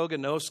is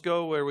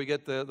prognosko, where we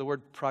get the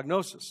word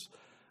prognosis.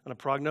 And a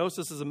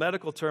prognosis is a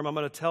medical term. I'm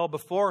going to tell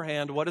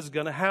beforehand what is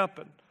going to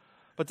happen.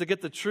 But to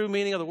get the true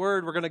meaning of the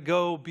word, we're going to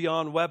go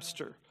beyond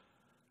Webster.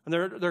 And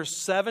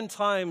there's 7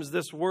 times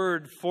this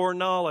word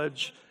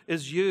foreknowledge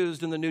is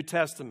used in the New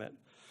Testament.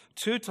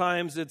 2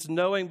 times it's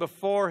knowing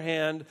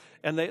beforehand,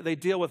 and they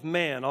deal with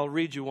man. I'll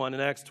read you one in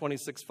Acts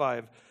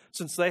 26:5.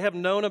 Since they have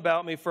known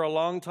about me for a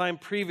long time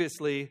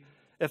previously,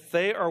 if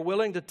they are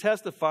willing to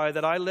testify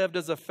that I lived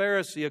as a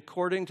Pharisee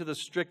according to the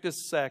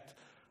strictest sect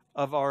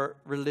of our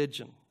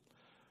religion.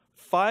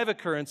 5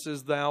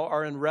 occurrences now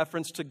are in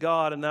reference to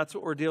God, and that's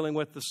what we're dealing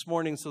with this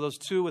morning. So those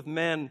 2 with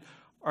men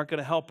aren't going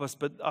to help us.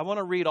 But I want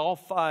to read all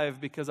 5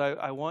 because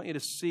I want you to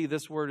see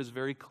this word is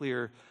very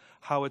clear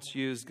how it's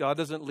used. God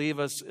doesn't leave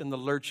us in the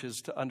lurches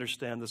to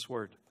understand this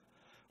word.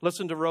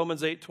 Listen to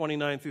Romans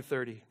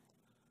 8:29-30.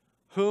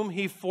 Whom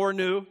he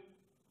foreknew,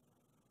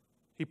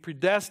 he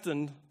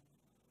predestined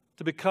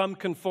to become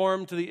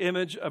conformed to the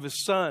image of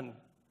his Son.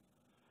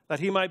 that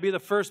he might be the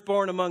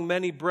firstborn among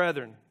many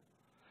brethren.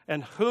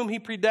 And whom he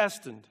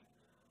predestined,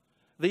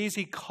 these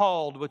he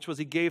called, which was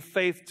he gave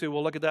faith to.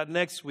 We'll look at that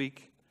next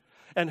week.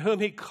 And whom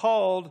he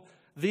called,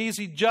 these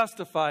he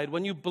justified.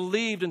 When you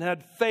believed and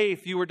had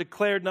faith, you were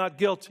declared not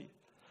guilty.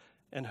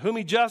 And whom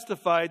he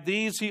justified,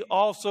 these he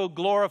also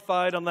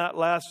glorified on that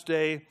last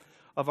day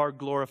of our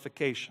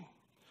glorification.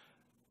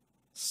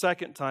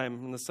 Second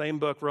time in the same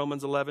book,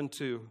 Romans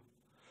 11:2.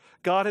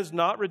 God has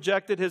not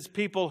rejected his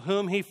people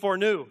whom he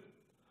foreknew.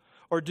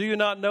 Or do you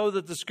not know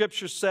that the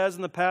scripture says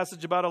in the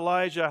passage about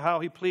Elijah how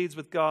he pleads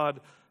with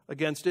God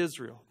against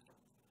Israel?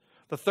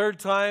 The third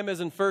time is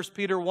in 1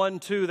 Peter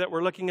 1:2 that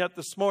we're looking at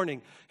this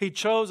morning. He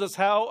chose us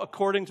how?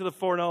 According to the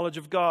foreknowledge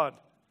of God.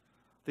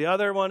 The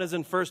other one is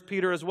in 1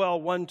 Peter as well,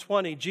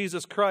 1:20.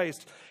 Jesus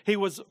Christ, he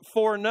was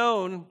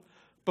foreknown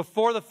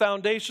before the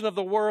foundation of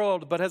the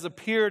world, but has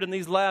appeared in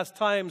these last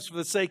times for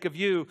the sake of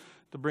you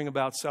to bring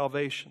about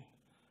salvation.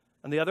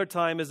 And the other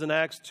time is in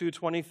Acts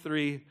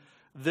 2:23.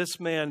 This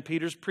man,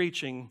 Peter's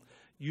preaching,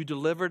 you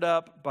delivered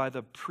up by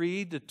the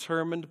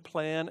predetermined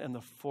plan and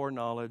the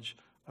foreknowledge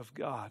of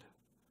God.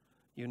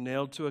 You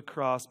nailed to a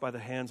cross by the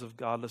hands of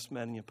godless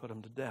men and you put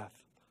them to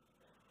death.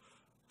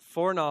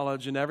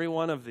 Foreknowledge in every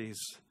one of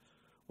these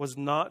was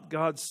not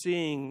God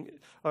seeing,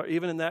 or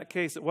even in that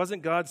case, it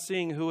wasn't God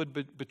seeing who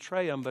would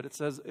betray him, but it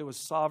says it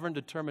was sovereign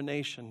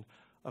determination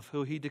of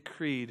who he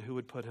decreed who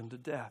would put him to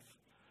death.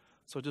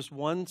 So just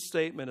one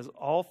statement is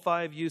all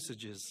five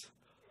usages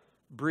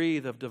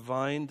breathe of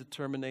divine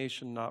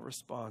determination, not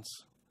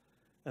response.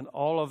 And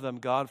all of them,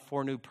 God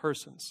foreknew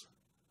persons.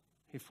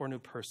 He foreknew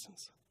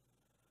persons.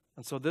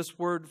 And so this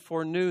word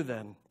foreknew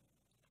then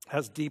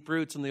has deep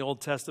roots in the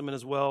Old Testament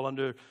as well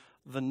under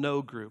the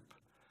know group.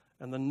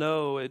 And the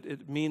know,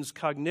 it means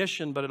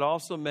cognition, but it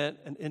also meant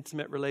an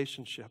intimate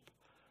relationship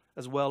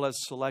as well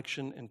as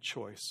selection and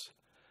choice.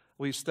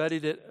 We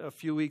studied it a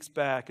few weeks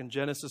back in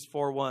Genesis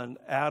 4:1.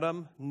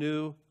 Adam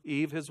knew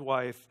Eve, his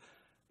wife,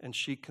 and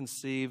she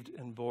conceived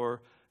and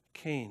bore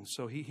Cain.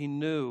 So he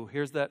knew.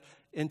 Here's that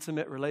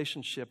intimate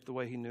relationship the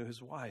way he knew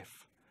his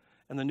wife.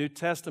 In the New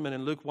Testament,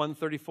 in Luke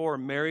 1:34,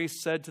 Mary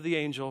said to the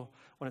angel,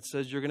 when it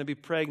says you're going to be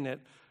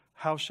pregnant,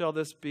 how shall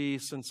this be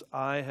since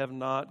I have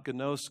not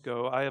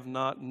gnosko, I have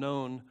not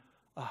known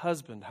a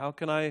husband? How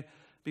can I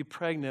be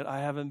pregnant? I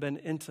haven't been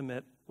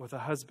intimate with a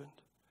husband.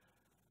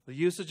 The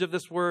usage of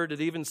this word, it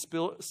even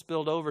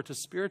spilled over to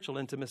spiritual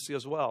intimacy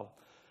as well.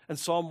 In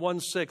Psalm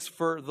 1:6,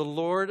 for the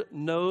Lord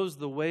knows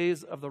the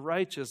ways of the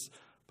righteous,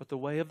 but the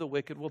way of the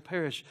wicked will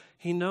perish.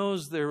 He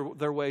knows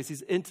their ways.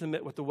 He's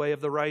intimate with the way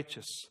of the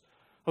righteous.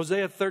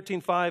 Hosea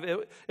 13:5,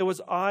 it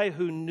was I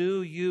who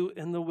knew you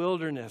in the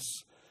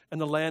wilderness, in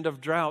the land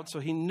of drought. So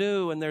he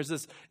knew, and there's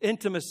this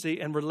intimacy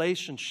and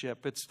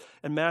relationship. It's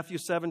in Matthew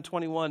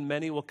 7:21,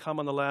 many will come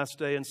on the last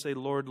day and say,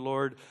 Lord,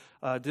 Lord,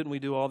 didn't we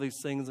do all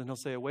these things? And he'll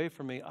say, away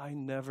from me, I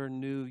never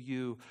knew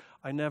you.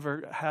 I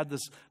never had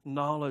this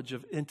knowledge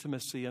of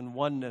intimacy and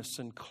oneness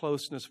and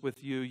closeness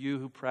with you, you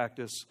who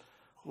practice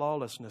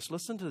lawlessness.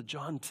 Listen to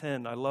John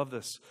 10. I love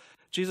this.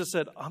 Jesus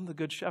said, I'm the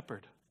good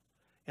shepherd,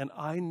 and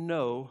I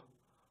know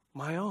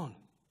my own,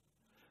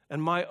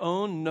 and my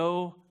own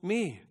know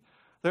me.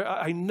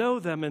 I know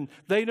them, and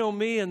they know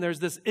me, and there's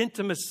this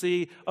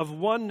intimacy of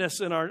oneness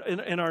in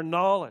our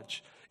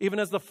knowledge. Even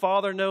as the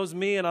Father knows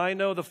me, and I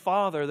know the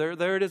Father.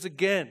 There it is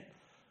again.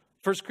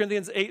 1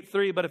 Corinthians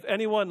 8:3, but if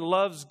anyone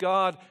loves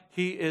God,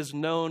 he is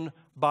known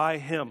by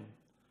him.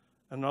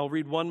 And I'll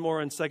read one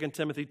more in 2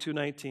 Timothy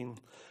 2:19.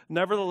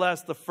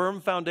 Nevertheless, the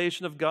firm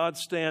foundation of God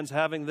stands,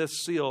 having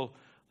this seal,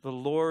 the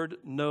Lord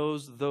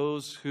knows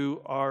those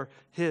who are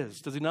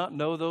his. Does he not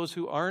know those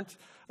who aren't?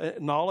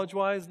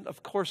 Knowledge-wise?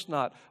 Of course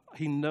not.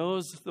 He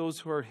knows those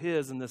who are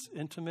his in this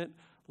intimate,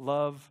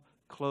 love,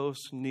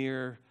 close,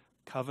 near,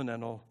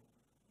 covenantal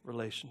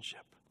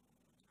relationship.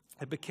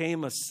 It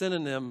became a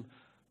synonym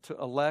to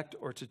elect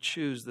or to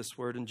choose, this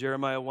word. In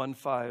Jeremiah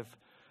 1:5,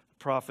 the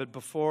prophet,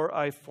 before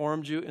I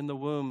formed you in the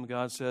womb,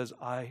 God says,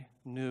 I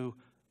knew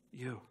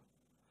you.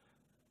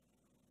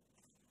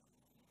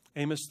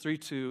 Amos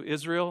 3:2,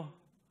 Israel,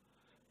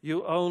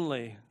 you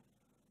only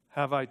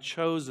have I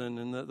chosen,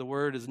 and the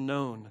word is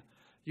known.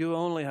 You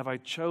only have I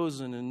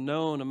chosen and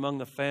known among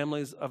the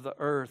families of the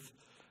earth.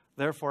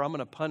 Therefore, I'm going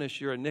to punish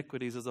your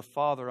iniquities. As a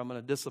father, I'm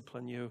going to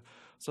discipline you.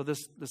 So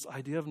this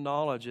idea of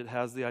knowledge, it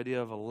has the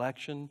idea of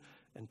election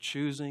and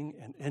choosing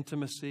and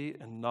intimacy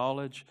and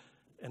knowledge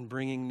and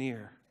bringing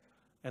near.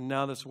 And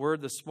now this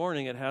word this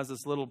morning, it has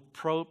this little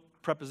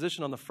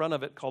preposition on the front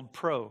of it called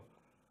pro.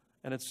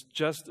 And it's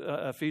just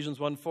Ephesians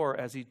 1:4,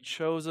 as he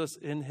chose us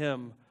in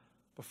him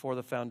before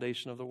the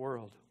foundation of the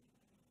world.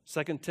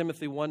 2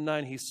 Timothy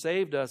 1:9, he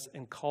saved us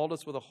and called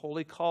us with a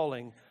holy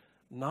calling,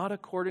 not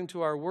according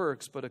to our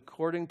works, but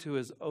according to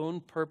his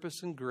own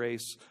purpose and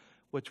grace,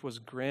 which was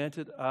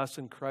granted us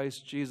in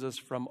Christ Jesus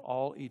from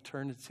all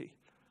eternity.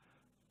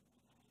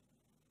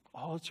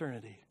 All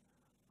eternity,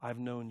 I've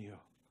known you,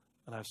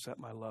 and I've set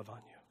my love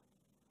on you.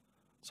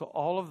 So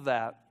all of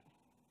that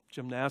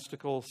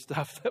gymnastical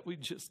stuff that we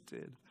just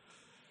did,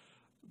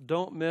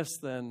 don't miss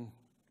then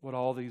what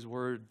all this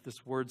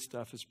word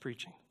stuff is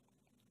preaching.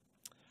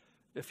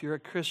 if you're a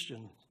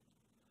Christian,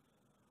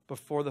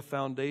 before the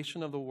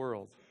foundation of the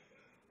world,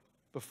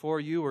 before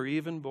you were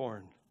even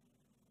born,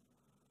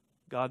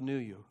 God knew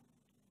you.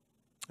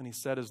 And He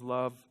set His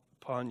love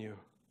upon you.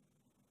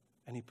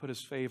 And He put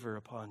His favor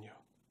upon you.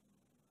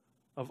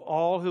 Of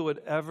all who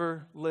would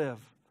ever live,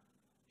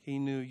 He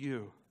knew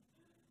you.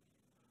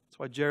 That's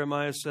why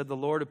Jeremiah said, the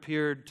Lord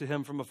appeared to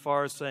him from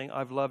afar, saying,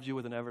 I've loved you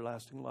with an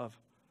everlasting love.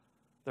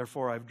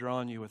 Therefore, I've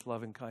drawn you with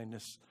loving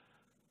kindness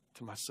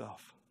to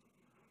myself.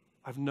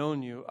 I've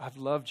known you. I've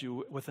loved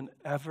you with an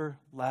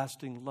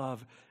everlasting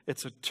love.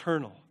 It's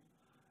eternal.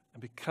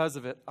 And because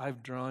of it,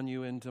 I've drawn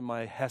you into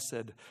my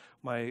hesed,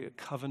 my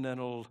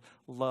covenantal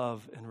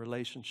love and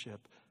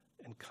relationship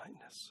and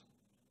kindness.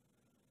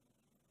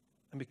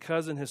 And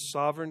because in His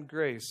sovereign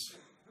grace,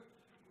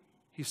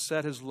 He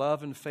set His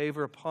love and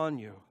favor upon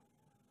you,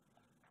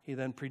 He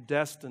then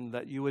predestined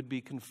that you would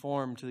be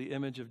conformed to the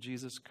image of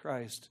Jesus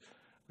Christ,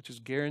 which is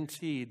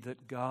guaranteed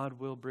that God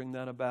will bring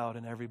that about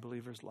in every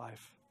believer's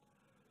life.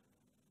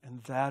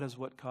 And that is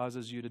what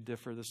causes you to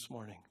differ this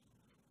morning.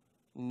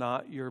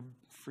 Not your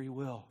free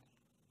will,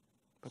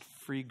 but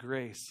free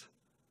grace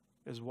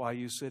is why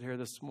you sit here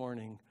this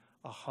morning,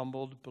 a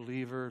humbled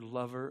believer,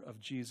 lover of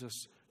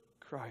Jesus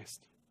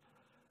Christ.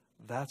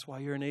 That's why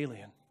you're an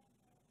alien.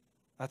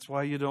 That's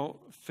why you don't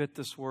fit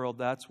this world.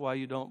 That's why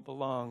you don't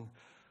belong.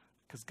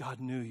 Because God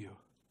knew you.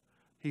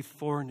 He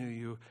foreknew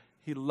you.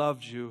 He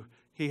loved you.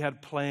 He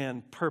had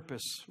plan,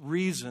 purpose,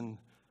 reason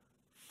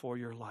for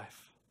your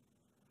life.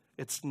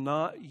 It's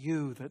not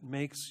you that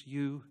makes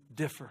you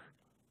differ.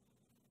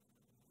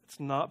 It's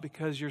not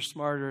because you're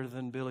smarter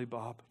than Billy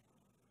Bob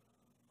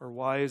or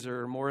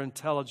wiser or more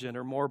intelligent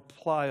or more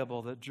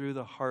pliable that drew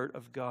the heart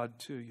of God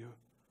to you.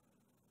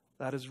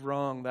 That is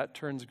wrong. That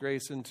turns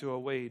grace into a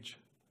wage.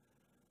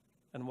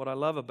 And what I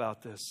love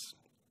about this,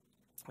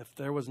 if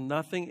there was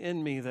nothing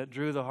in me that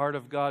drew the heart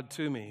of God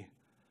to me,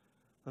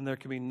 then there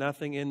can be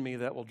nothing in me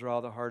that will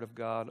draw the heart of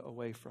God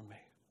away from me.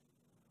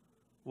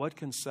 What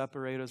can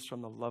separate us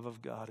from the love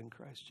of God in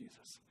Christ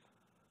Jesus?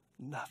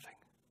 Nothing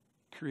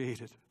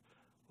created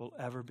will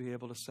ever be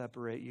able to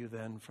separate you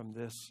then from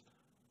this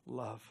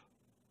love.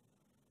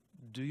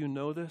 Do you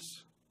know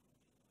this?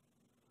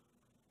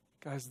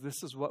 Guys,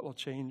 this is what will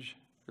change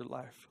your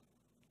life.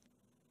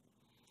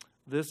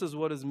 This is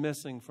what is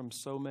missing from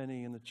so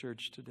many in the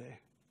church today.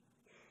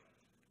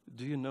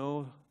 Do you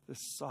know this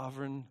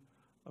sovereign,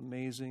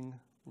 amazing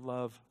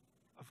love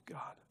of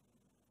God?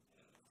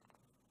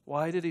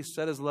 Why did He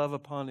set His love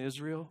upon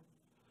Israel?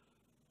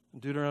 In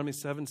Deuteronomy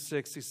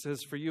 7:6, He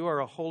says, for you are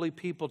a holy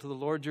people to the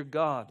Lord your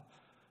God.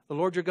 The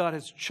Lord your God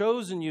has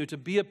chosen you to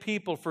be a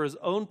people for His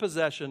own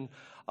possession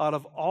out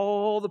of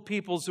all the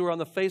peoples who are on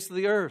the face of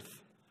the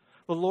earth.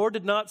 The Lord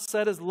did not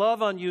set His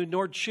love on you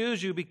nor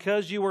choose you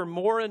because you were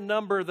more in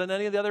number than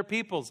any of the other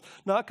peoples.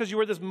 Not because you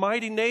were this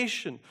mighty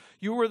nation.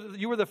 You were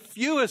the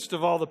fewest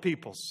of all the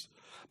peoples.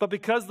 But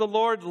because the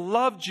Lord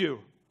loved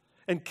you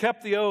and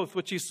kept the oath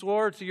which He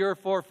swore to your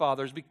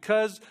forefathers,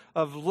 because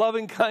of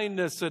loving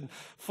kindness and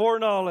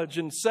foreknowledge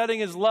and setting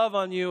His love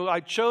on you,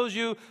 I chose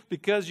you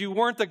because you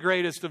weren't the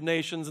greatest of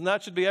nations, and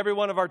that should be every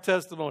one of our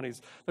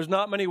testimonies. There's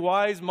not many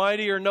wise,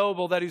 mighty, or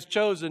noble that He's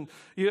chosen.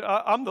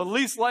 I'm the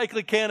least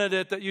likely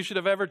candidate that you should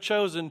have ever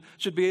chosen,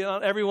 should be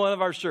on every one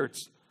of our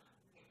shirts.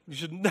 You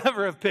should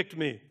never have picked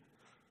me.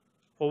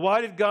 Well,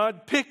 why did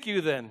God pick you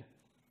then?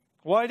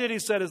 Why did He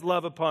set His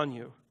love upon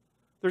you?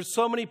 There's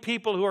so many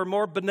people who are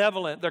more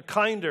benevolent. They're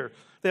kinder.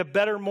 They have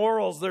better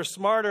morals. They're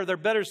smarter. They're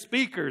better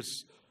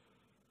speakers.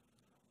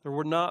 There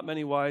were not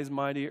many wise,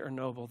 mighty, or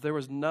noble. There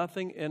was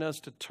nothing in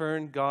us to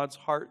turn God's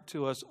heart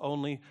to us,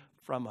 only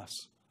from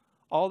us.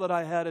 All that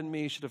I had in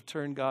me should have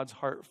turned God's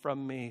heart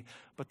from me.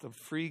 But the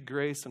free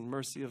grace and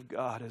mercy of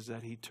God is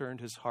that He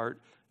turned His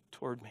heart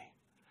toward me.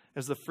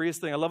 As the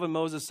freest thing. I love when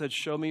Moses said,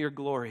 show me your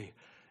glory.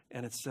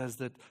 And it says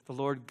that the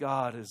Lord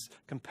God is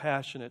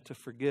compassionate to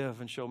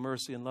forgive and show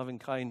mercy and loving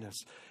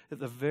kindness. That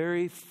the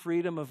very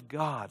freedom of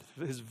God,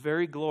 His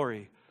very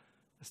glory,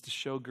 is to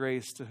show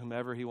grace to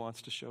whomever He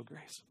wants to show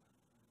grace.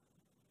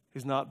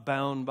 He's not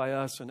bound by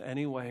us in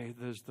any way.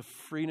 There's the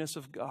freeness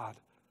of God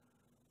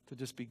to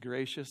just be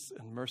gracious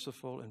and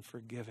merciful and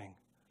forgiving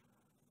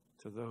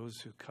to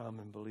those who come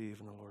and believe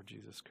in the Lord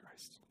Jesus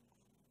Christ.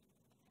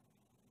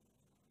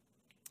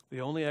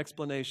 The only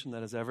explanation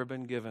that has ever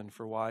been given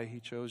for why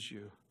He chose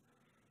you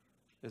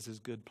is His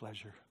good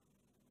pleasure,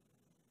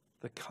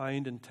 the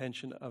kind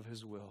intention of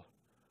His will.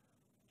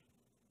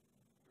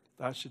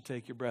 That should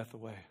take your breath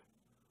away.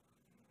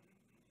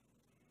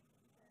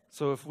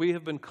 So if we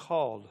have been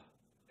called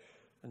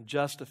and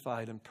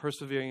justified and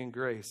persevering in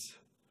grace,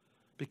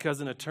 because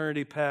in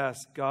eternity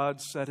past, God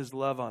set His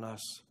love on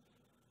us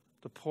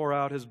to pour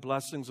out His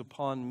blessings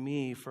upon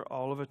me for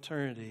all of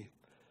eternity.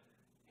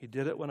 He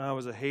did it when I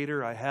was a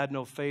hater. I had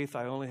no faith.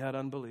 I only had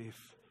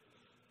unbelief.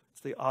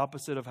 It's the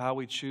opposite of how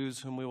we choose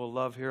whom we will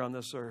love here on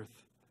this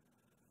earth.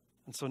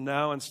 And so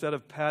now, instead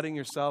of patting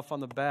yourself on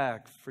the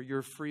back for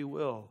your free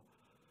will,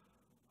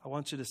 I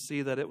want you to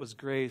see that it was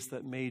grace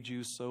that made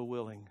you so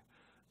willing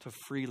to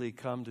freely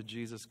come to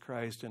Jesus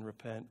Christ and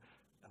repent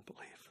and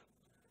believe.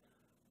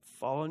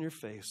 fall on your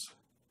face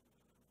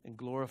and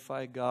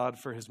glorify God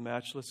for his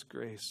matchless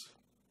grace,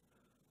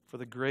 for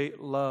the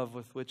great love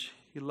with which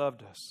he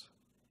loved us,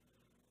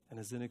 and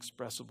his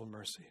inexpressible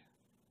mercy.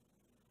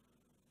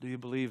 Do you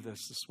believe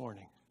this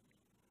morning?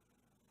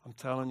 I'm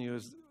telling you,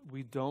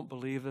 we don't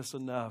believe this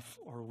enough,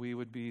 or we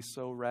would be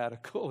so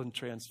radical and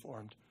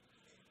transformed.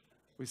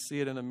 We see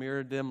it in a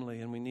mirror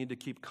dimly, and we need to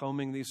keep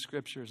combing these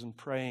scriptures and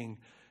praying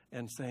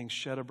and saying,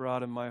 shed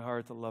abroad in my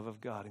heart the love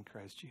of God in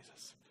Christ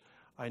Jesus.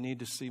 I need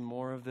to see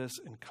more of this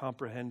and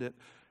comprehend it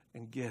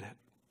and get it.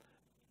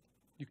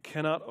 You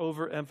cannot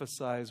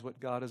overemphasize what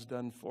God has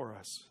done for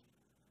us.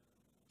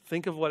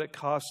 Think of what it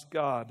cost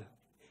God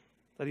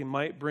that he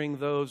might bring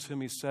those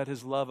whom he set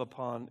his love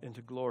upon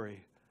into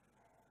glory.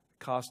 It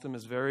cost him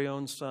his very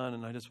own son,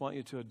 and I just want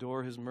you to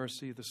adore his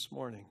mercy this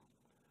morning.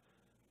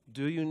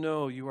 Do you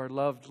know you are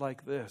loved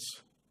like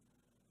this?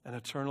 An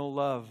eternal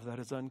love that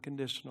is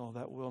unconditional,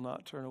 that will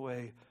not turn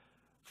away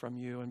from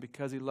you. And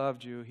because he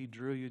loved you, he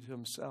drew you to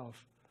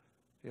himself.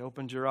 He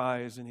opened your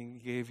eyes and he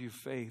gave you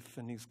faith,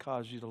 and he's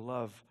caused you to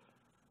love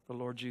the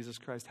Lord Jesus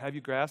Christ. Have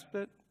you grasped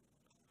it?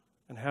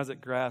 And has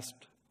it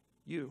grasped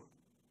you?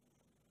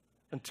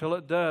 Until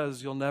it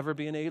does, you'll never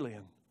be an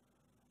alien.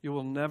 You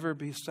will never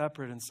be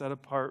separate and set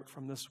apart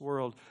from this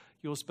world.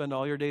 You will spend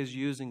all your days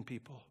using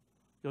people.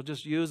 You'll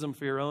just use them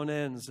for your own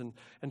ends and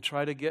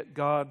try to get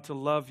God to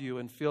love you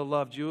and feel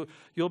loved.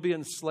 You'll be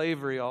in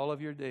slavery all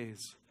of your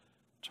days,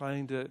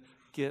 trying to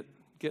get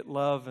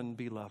love and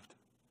be loved.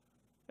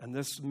 And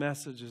this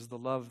message is the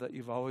love that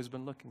you've always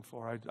been looking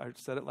for. I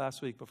said it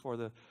last week, before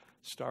the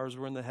stars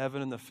were in the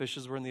heaven and the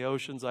fishes were in the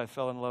oceans, I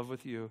fell in love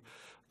with you.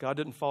 God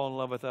didn't fall in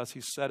love with us. He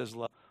set his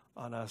love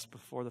on us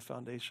before the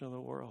foundation of the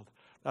world.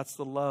 That's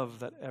the love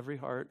that every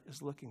heart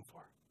is looking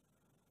for.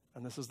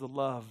 And this is the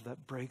love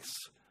that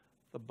breaks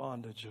the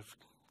bondage of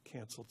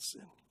canceled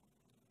sin.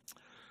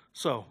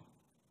 So,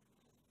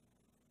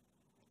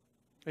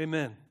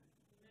 amen.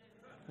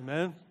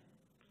 Amen.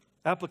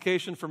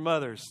 Application for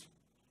mothers.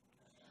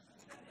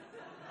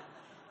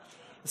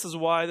 This is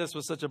why this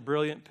was such a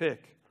brilliant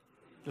pick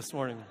this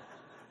morning.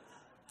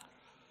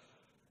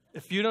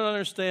 If you don't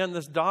understand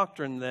this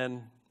doctrine,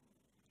 then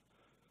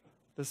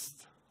this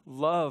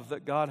love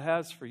that God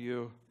has for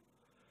you,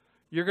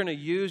 you're going to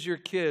use your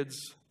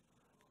kids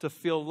to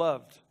feel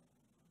loved.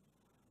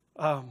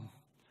 You're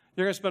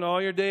going to spend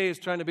all your days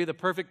trying to be the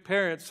perfect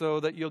parent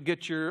so that you'll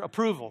get your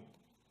approval.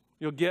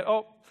 You'll get,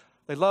 oh,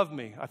 they love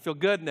me. I feel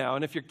good now.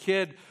 And if your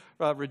kid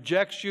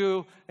rejects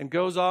you and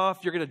goes off,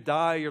 you're going to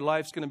die. Your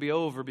life's going to be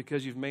over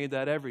because you've made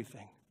that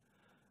everything.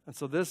 And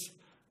so this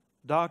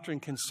doctrine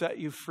can set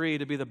you free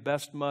to be the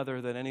best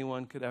mother that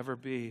anyone could ever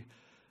be,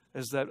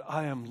 is that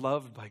I am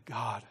loved by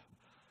God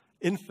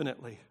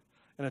infinitely,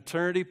 in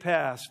eternity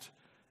past,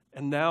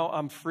 and now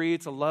I'm free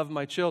to love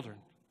my children.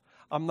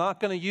 I'm not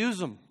going to use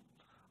them.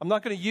 I'm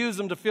not going to use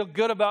them to feel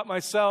good about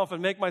myself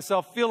and make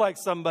myself feel like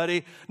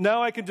somebody.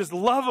 Now I can just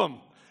love them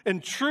in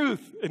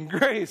truth and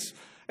grace.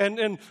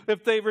 And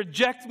if they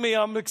reject me,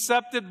 I'm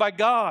accepted by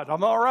God.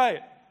 I'm all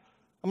right.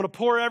 I'm going to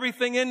pour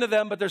everything into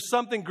them, but there's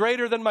something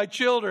greater than my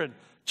children,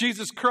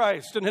 Jesus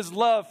Christ and his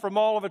love from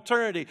all of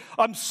eternity.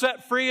 I'm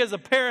set free as a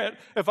parent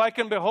if I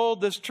can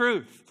behold this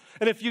truth.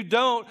 And if you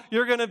don't,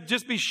 you're going to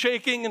just be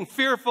shaking and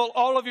fearful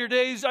all of your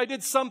days. I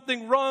did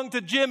something wrong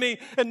to Jimmy,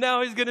 and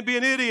now he's going to be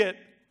an idiot.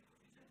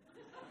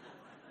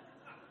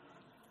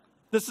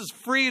 This is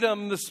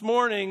freedom this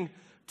morning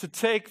to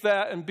take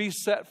that and be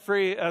set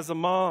free as a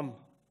mom.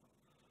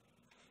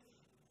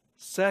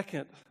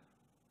 Second,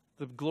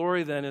 the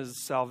glory then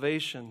is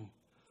salvation,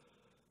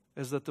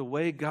 is that the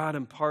way God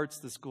imparts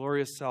this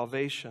glorious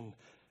salvation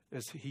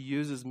is he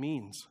uses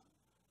means.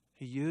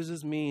 He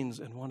uses means,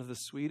 and one of the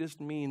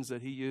sweetest means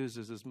that he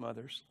uses is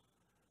mothers.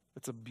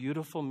 It's a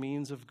beautiful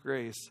means of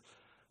grace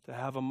to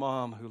have a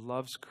mom who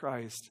loves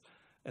Christ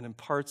and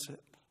imparts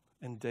it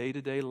in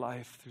day-to-day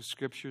life through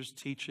Scripture's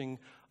teaching,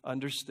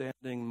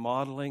 understanding,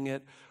 modeling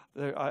it.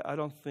 I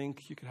don't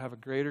think you could have a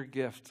greater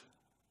gift,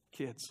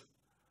 kids,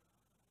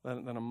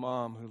 than a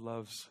mom who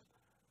loves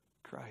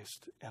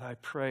Christ. And I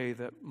pray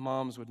that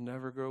moms would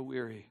never grow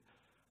weary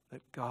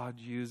that God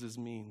uses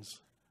means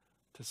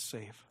to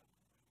save.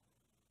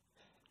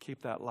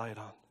 Keep that light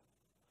on.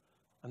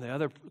 And the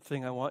other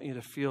thing I want you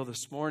to feel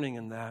this morning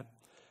in that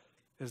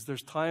is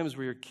there's times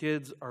where your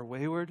kids are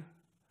wayward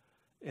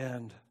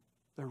and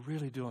they're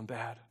really doing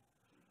bad.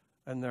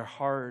 And they're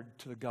hard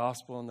to the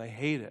gospel and they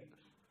hate it.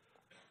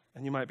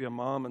 And you might be a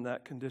mom in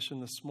that condition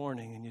this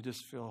morning and you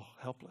just feel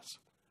helpless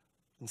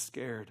and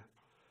scared.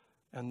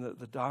 And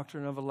the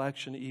doctrine of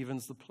election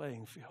evens the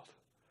playing field.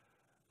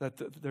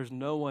 That there's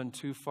no one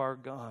too far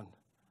gone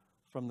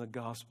from the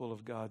gospel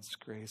of God's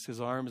grace.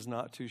 His arm is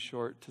not too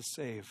short to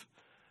save.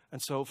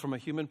 And so from a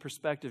human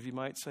perspective, you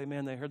might say,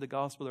 man, they heard the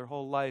gospel their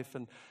whole life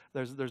and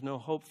there's no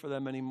hope for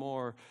them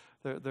anymore.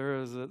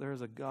 There is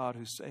a God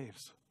who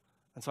saves.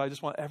 And so I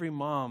just want every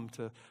mom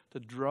to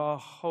draw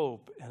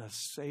hope in a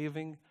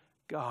saving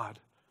God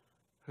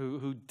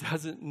who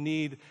doesn't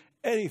need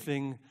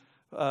anything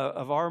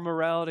of our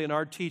morality and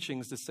our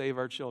teachings to save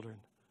our children.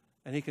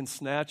 And he can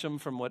snatch them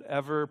from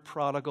whatever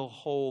prodigal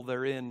hole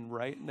they're in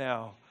right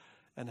now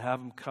and have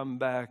them come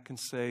back and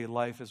say,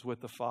 life is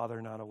with the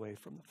Father, not away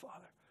from the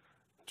Father.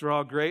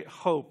 Draw great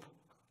hope,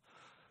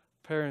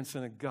 parents,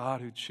 in a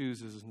God who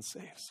chooses and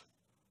saves.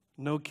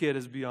 No kid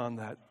is beyond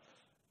that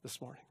this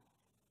morning.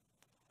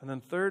 And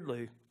then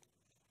thirdly,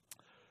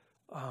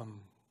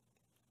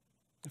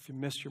 if you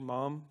missed your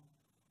mom,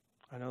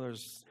 I know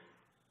there's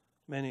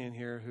many in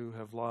here who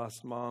have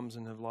lost moms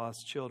and have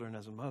lost children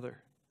as a mother.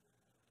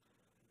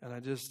 And I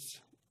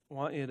just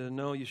want you to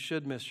know you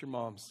should miss your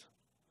moms.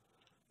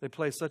 They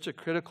play such a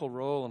critical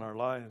role in our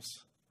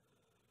lives.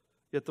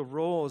 Yet the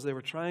role is they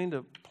were trying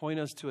to point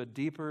us to a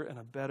deeper and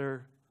a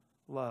better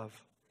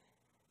love.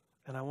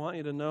 And I want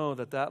you to know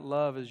that that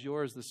love is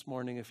yours this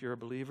morning if you're a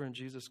believer in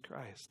Jesus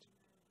Christ.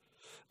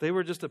 They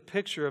were just a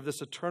picture of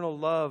this eternal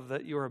love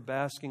that you are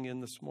basking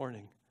in this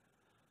morning.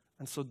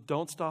 And so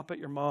don't stop at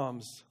your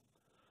moms.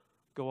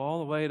 Go all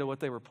the way to what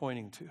they were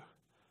pointing to.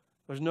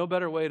 There's no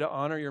better way to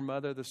honor your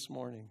mother this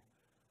morning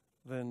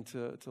than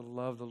to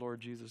love the Lord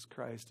Jesus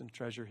Christ and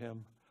treasure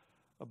him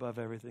above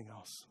everything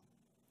else.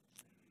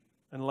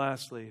 And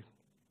lastly,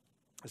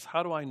 is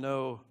how do I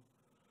know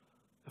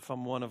if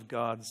I'm one of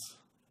God's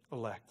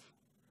elect?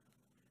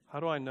 How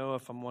do I know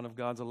if I'm one of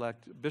God's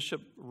elect?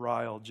 Bishop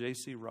Ryle,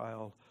 J.C.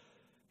 Ryle,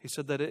 he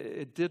said that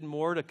it did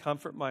more to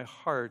comfort my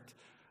heart.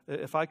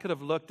 If I could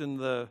have looked in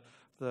the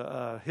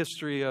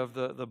history of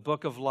the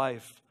book of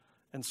life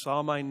and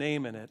saw my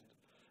name in it,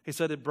 he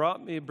said it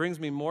brings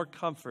me more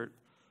comfort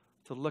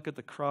to look at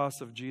the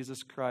cross of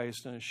Jesus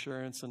Christ and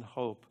assurance and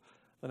hope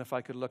than if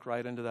I could look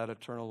right into that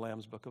eternal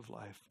Lamb's book of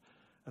life.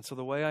 And so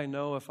the way I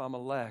know if I'm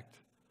elect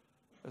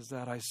is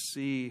that I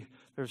see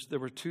there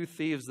were two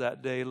thieves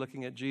that day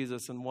looking at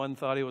Jesus, and one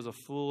thought he was a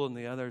fool and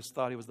the others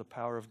thought he was the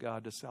power of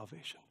God to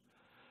salvation.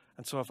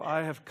 And so if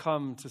I have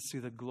come to see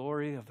the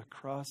glory of the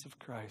cross of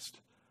Christ,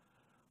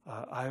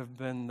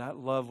 that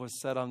love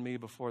was set on me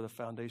before the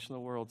foundation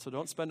of the world. So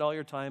don't spend all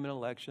your time in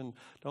election.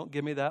 Don't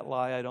give me that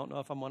lie. I don't know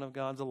if I'm one of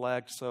God's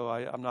elect, so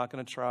I'm not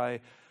going to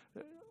try.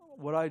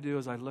 What I do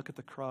is I look at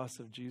the cross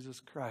of Jesus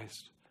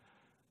Christ,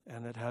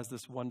 and it has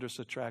this wondrous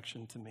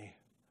attraction to me.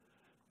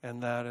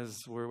 And that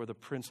is where the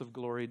Prince of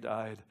Glory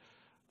died.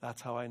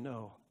 That's how I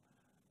know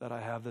that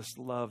I have this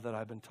love that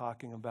I've been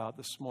talking about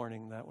this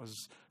morning that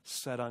was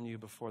set on you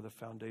before the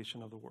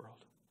foundation of the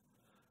world.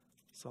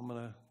 So I'm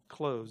going to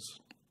close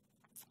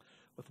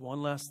with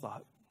one last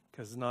thought,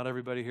 because not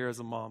everybody here is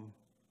a mom.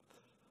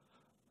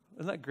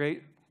 Isn't that a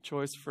great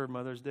choice for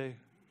Mother's Day?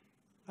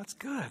 That's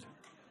good.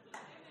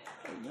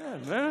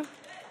 Amen, man.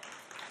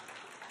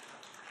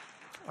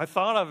 I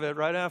thought of it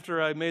right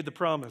after I made the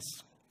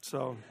promise.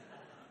 So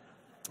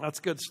that's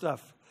good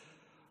stuff.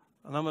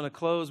 And I'm going to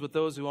close with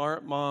those who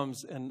aren't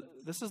moms. And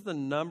this is the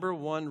number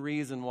one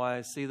reason why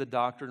I see the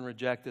doctrine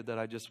rejected that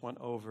I just went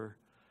over.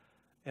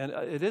 And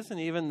it isn't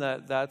even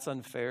that that's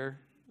unfair.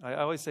 I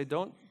always say,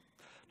 don't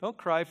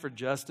cry for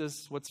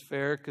justice. What's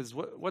fair? Because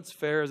what's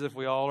fair is if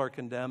we all are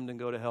condemned and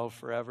go to hell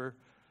forever.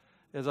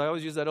 As I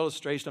always use that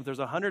illustration, if there's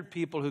 100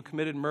 people who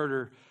committed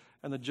murder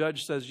and the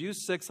judge says, you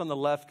 6 on the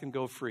left can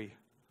go free.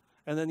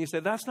 And then you say,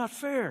 that's not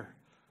fair.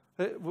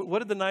 What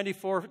did the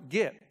 94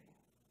 get?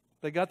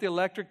 They got the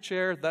electric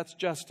chair. That's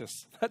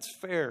justice. That's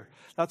fair.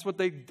 That's what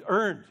they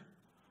earned.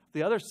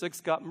 The other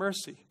 6 got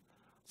mercy.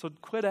 So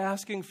quit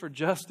asking for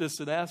justice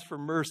and ask for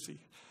mercy.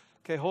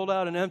 Okay, hold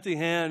out an empty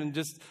hand and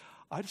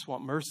I just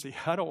want mercy.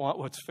 I don't want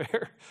what's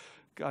fair.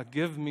 God,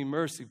 give me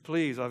mercy,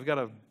 please. I've got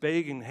a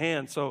begging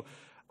hand. So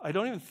I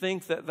don't even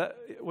think that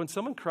when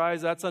someone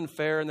cries, that's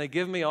unfair, and they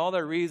give me all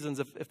their reasons,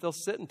 if they'll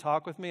sit and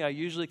talk with me, I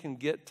usually can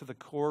get to the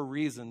core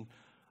reason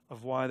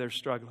of why they're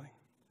struggling.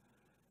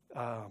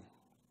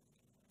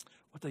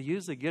 What they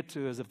usually get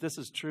to is, if this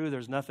is true,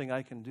 there's nothing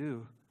I can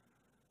do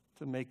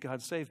to make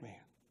God save me.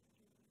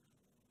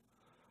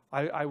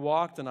 I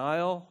walked an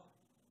aisle.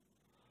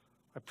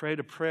 I prayed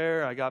a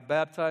prayer. I got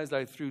baptized.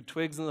 I threw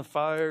twigs in the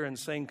fire and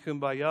sang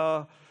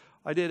Kumbaya.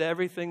 I did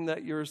everything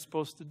that you're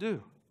supposed to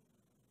do.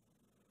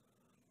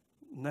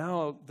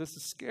 Now, this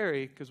is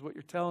scary because what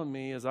you're telling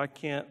me is I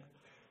can't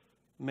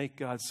make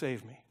God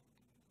save me.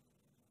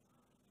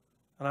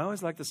 And I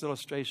always like this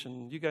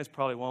illustration. You guys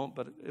probably won't,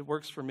 but it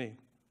works for me.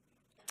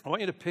 I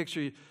want you to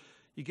picture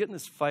you get in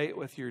this fight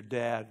with your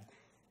dad,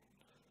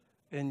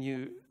 and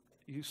you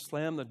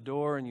slam the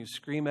door and you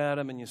scream at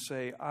him and you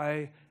say,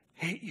 I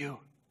hate you,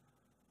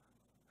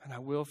 and I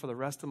will for the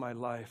rest of my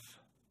life.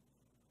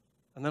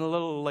 And then a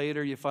little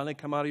later, you finally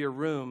come out of your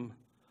room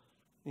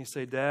and you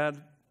say,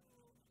 Dad,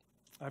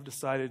 I've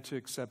decided to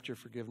accept your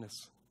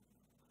forgiveness.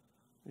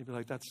 You'd be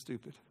like, that's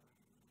stupid.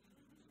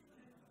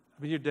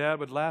 I mean, your dad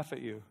would laugh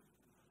at you.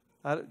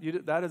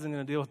 That isn't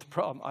going to deal with the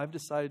problem. I've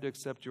decided to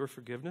accept your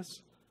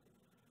forgiveness.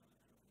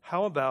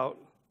 How about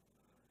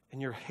in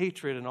your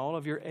hatred and all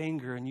of your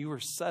anger, and you were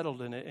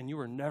settled in it, and you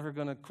were never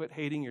going to quit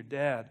hating your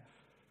dad,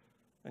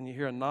 and you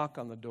hear a knock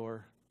on the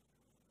door.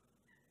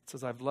 It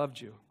says, I've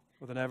loved you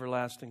with an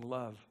everlasting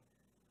love.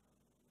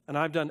 And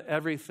I've done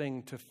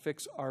everything to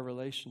fix our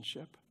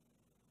relationship.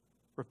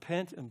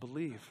 Repent and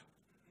believe.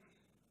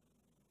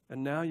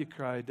 And now you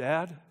cry,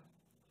 Dad,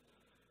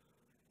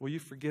 will you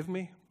forgive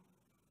me?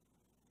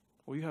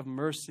 Will you have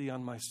mercy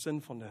on my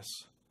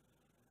sinfulness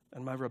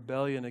and my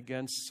rebellion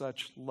against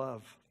such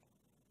love?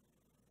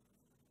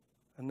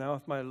 And now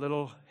with my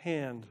little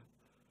hand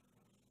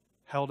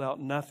held out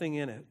nothing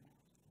in it,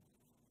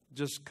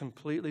 just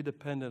completely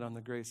dependent on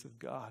the grace of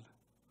God.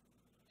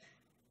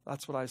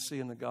 That's what I see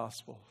in the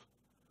gospel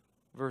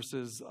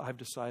versus I've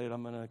decided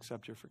I'm going to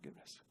accept your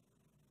forgiveness.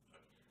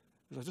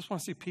 I just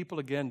want to see people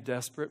again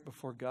desperate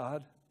before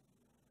God,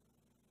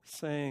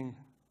 saying,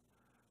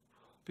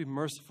 be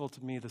merciful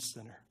to me, the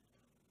sinner.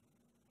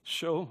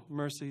 Show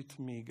mercy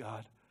to me,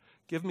 God.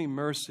 Give me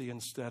mercy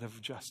instead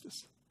of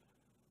justice.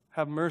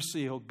 Have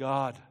mercy, oh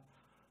God,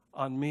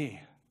 on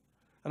me.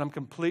 And I'm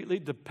completely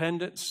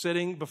dependent,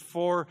 sitting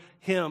before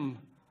Him.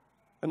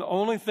 And the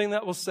only thing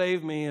that will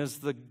save me is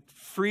the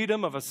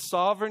freedom of a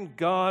sovereign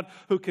God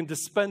who can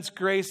dispense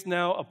grace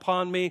now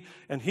upon me.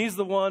 And He's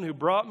the one who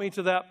brought me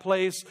to that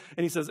place.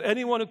 And He says,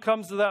 anyone who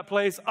comes to that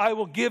place, I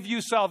will give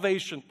you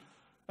salvation.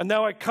 And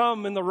now I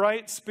come in the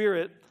right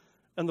spirit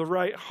and the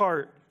right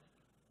heart.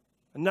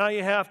 And now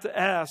you have to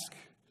ask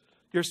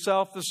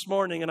yourself this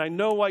morning, and I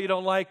know why you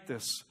don't like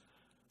this.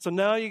 So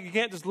now you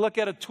can't just look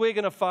at a twig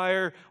in a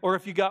fire, or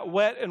if you got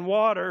wet in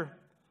water.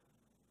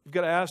 You've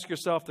got to ask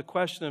yourself the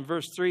question in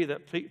verse 3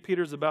 that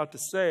Peter's about to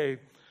say,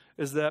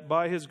 is that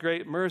by His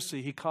great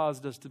mercy, He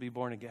caused us to be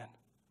born again.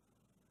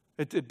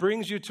 It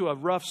brings you to a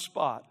rough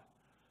spot.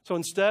 So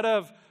instead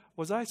of,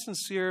 was I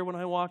sincere when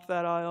I walked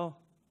that aisle?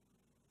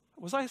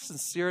 Was I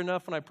sincere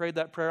enough when I prayed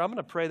that prayer? I'm going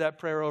to pray that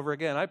prayer over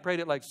again. I prayed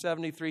it like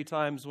 73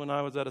 times when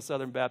I was at a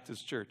Southern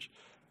Baptist church.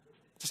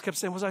 Just kept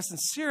saying, was I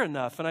sincere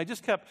enough? And I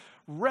just kept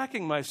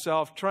wrecking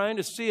myself trying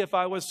to see if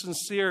I was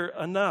sincere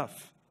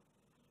enough.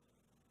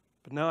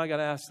 But now I got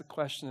to ask the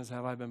question is,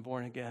 have I been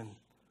born again?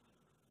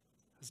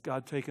 Has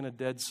God taken a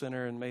dead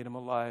sinner and made him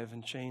alive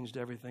and changed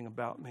everything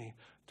about me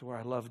to where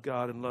I love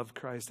God and love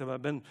Christ? Have I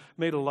been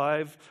made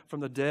alive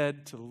from the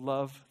dead to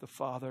love the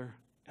Father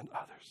and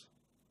others?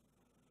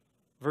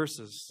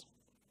 Versus,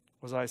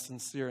 was I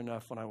sincere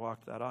enough when I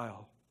walked that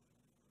aisle?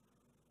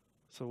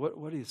 So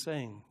what are you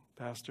saying,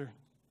 Pastor?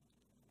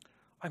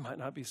 I might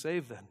not be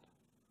saved then.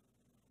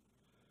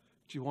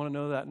 Do you want to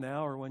know that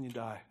now or when you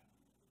die?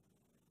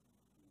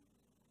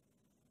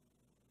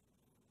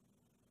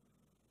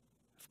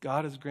 If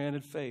God has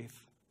granted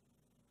faith,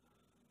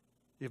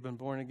 you've been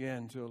born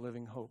again to a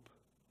living hope.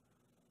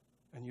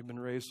 And you've been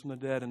raised from the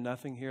dead, and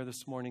nothing here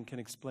this morning can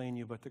explain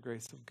you but the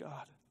grace of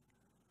God.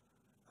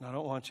 And I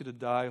don't want you to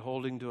die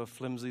holding to a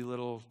flimsy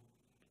little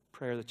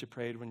prayer that you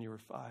prayed when you were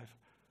 5,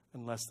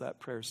 unless that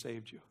prayer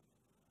saved you.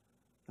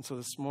 And so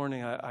this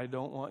morning, I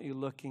don't want you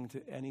looking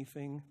to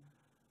anything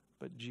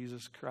but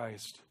Jesus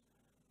Christ.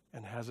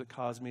 And has it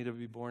caused me to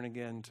be born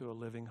again to a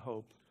living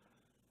hope?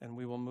 And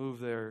we will move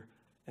there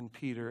in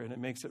Peter. And it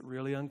makes it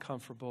really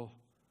uncomfortable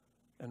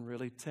and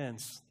really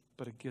tense.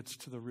 But it gets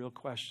to the real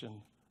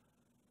question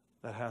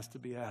that has to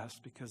be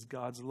asked. Because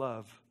God's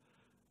love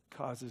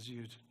causes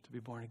you to be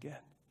born again.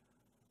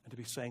 And to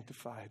be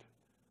sanctified.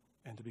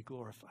 And to be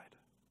glorified.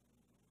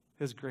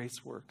 His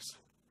grace works.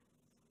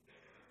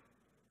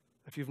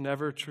 If you've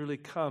never truly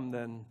come,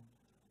 then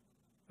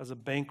as a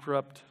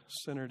bankrupt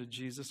sinner to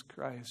Jesus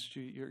Christ,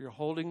 you're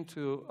holding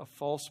to a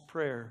false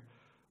prayer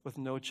with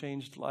no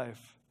changed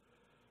life.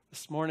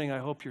 This morning, I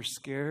hope you're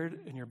scared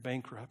and you're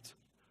bankrupt.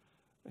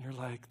 And you're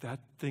like, that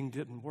thing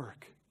didn't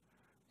work.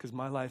 Because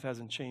my life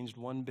hasn't changed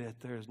one bit.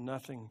 There is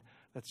nothing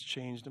that's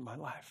changed in my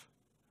life.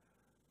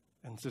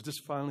 And so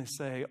just finally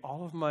say,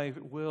 all of my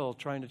will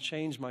trying to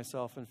change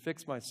myself and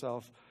fix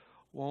myself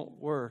won't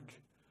work.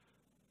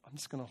 I'm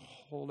just going to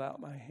hold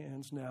out my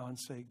hands now and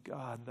say,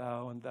 God,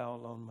 thou and thou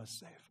alone must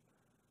save.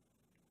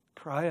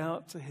 Cry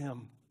out to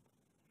Him.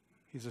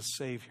 He's a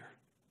Savior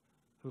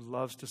who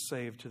loves to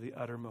save to the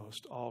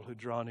uttermost all who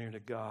draw near to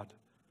God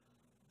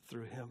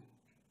through Him.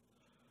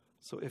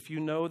 So if you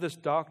know this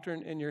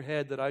doctrine in your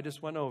head that I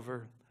just went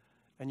over,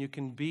 and you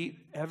can beat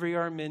every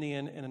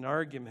Arminian in an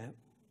argument,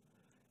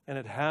 and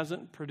it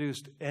hasn't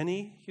produced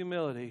any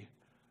humility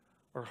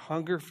or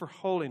hunger for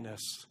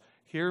holiness,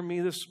 hear me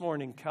this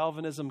morning.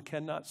 Calvinism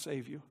cannot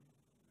save you.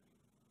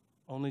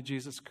 Only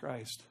Jesus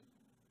Christ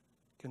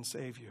can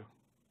save you.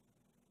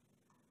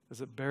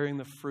 Is it bearing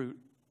the fruit?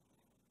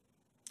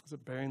 Is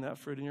it bearing that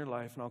fruit in your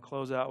life? And I'll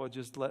close out with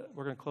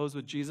we're going to close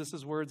with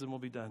Jesus' words and we'll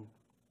be done.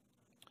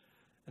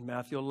 In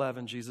Matthew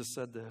 11, Jesus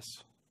said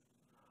this: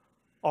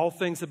 all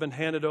things have been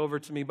handed over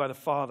to me by the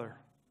Father,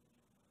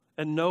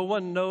 and no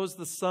one knows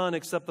the Son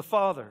except the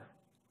Father,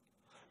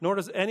 nor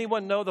does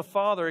anyone know the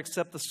Father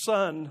except the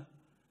Son,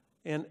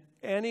 and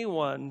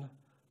anyone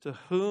to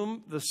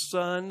whom the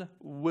Son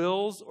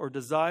wills or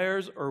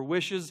desires or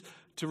wishes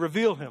to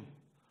reveal Him.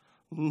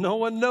 No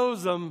one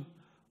knows Him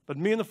but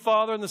me and the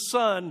Father and the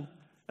Son,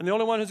 and the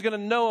only one who's going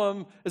to know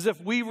Him is if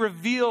we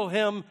reveal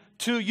Him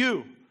to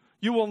you.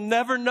 You will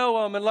never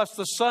know Him unless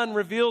the Son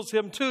reveals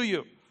Him to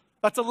you.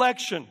 That's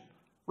election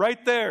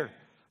right there.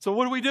 So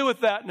what do we do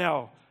with that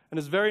now? In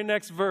his very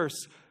next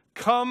verse,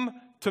 come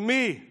to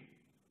me.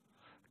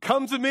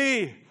 Come to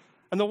me,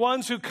 And the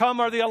ones who come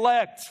are the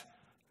elect.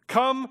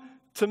 Come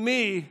to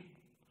me,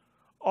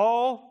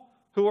 all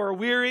who are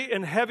weary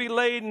and heavy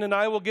laden, and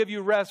I will give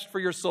you rest for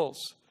your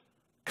souls.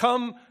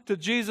 Come to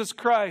Jesus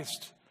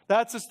Christ.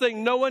 That's this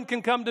thing. No one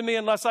can come to me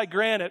unless I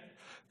grant it.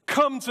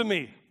 Come to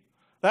me.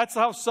 That's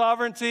how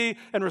sovereignty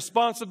and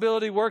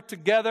responsibility work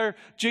together.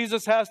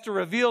 Jesus has to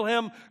reveal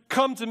him.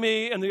 Come to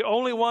me, and the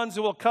only ones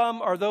who will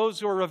come are those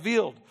who are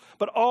revealed.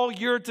 But all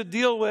you're to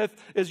deal with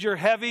is you're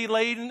heavy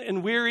laden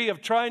and weary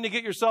of trying to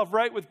get yourself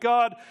right with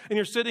God, and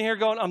you're sitting here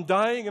going, I'm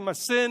dying in my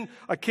sin.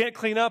 I can't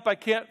clean up. I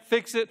can't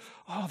fix it.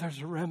 Oh, there's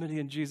a remedy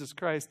in Jesus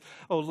Christ.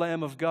 Oh,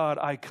 Lamb of God,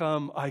 I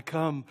come, I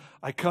come,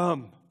 I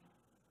come.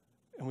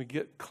 And we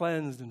get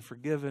cleansed and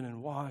forgiven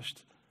and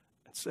washed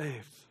and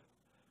saved.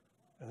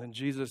 And then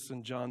Jesus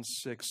in John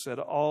 6 said,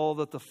 all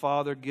that the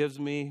Father gives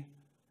me,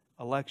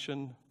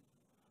 election,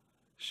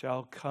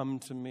 shall come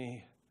to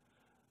me.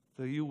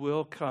 Though you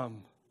will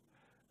come,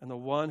 and the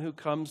one who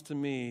comes to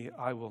me,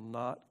 I will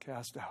not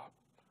cast out.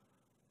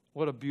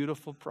 What a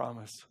beautiful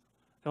promise.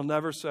 He'll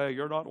never say,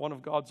 you're not one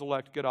of God's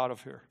elect, get out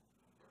of here.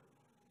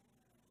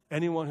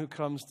 Anyone who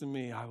comes to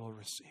me, I will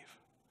receive.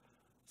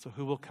 So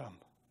who will come?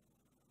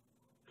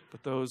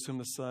 But those whom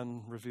the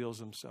Son reveals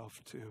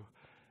himself to.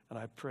 And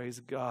I praise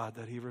God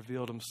that he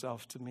revealed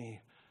himself to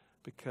me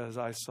because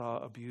I saw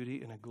a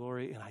beauty and a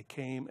glory, and I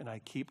came and I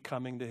keep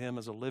coming to him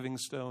as a living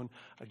stone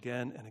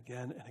again and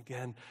again and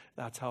again.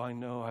 That's how I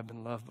know I've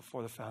been loved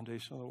before the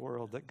foundation of the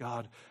world, that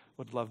God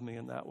would love me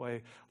in that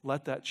way.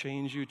 Let that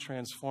change you,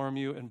 transform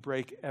you, and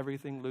break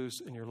everything loose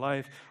in your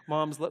life.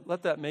 Moms,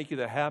 let that make you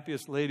the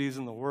happiest ladies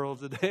in the world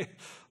today.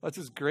 That's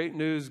just great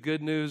news,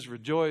 good news.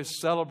 Rejoice,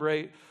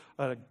 celebrate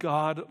a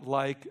God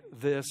like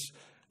this,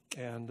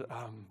 and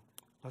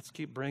let's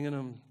keep bringing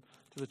them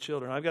to the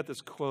children. I've got this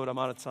quote. I'm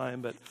out of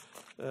time, but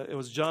it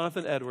was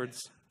Jonathan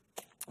Edwards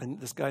and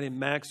this guy named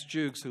Max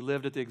Jukes who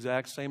lived at the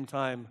exact same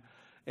time.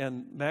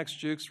 And Max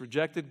Jukes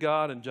rejected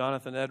God, and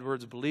Jonathan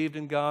Edwards believed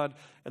in God,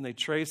 and they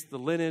traced the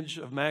lineage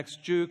of Max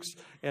Jukes,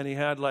 and he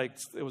had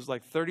it was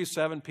like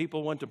 37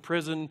 people went to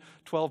prison,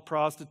 12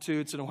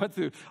 prostitutes, and it went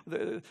through,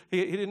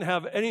 he didn't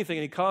have anything,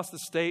 and he cost the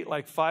state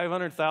like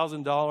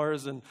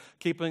 $500,000 and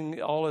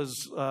keeping all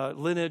his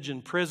lineage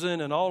in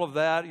prison and all of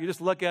that. You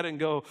just look at it and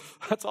go,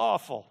 that's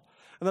awful.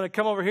 And then I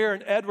come over here,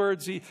 and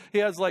Edwards, he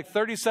has like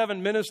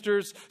 37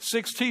 ministers,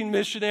 16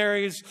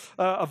 missionaries,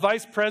 a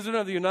vice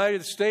president of the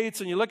United States.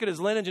 And you look at his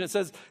lineage, and it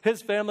says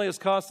his family has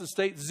cost the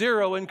state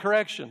 0 in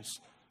corrections.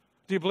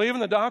 Do you believe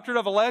in the doctrine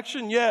of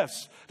election?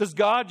 Yes. Does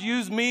God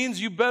use means?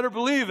 You better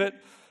believe it.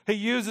 He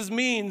uses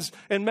means,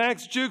 and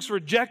Max Jukes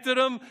rejected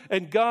him,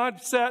 and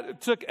God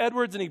took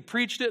Edwards and he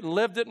preached it and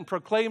lived it and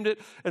proclaimed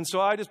it. And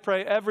so I just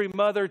pray every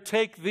mother,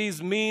 take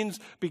these means,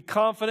 be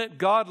confident.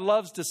 God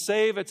loves to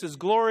save. It's his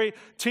glory.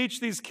 Teach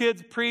these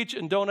kids, preach,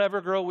 and don't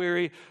ever grow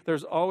weary.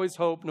 There's always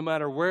hope no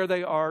matter where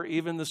they are,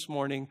 even this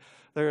morning.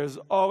 There is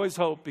always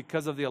hope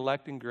because of the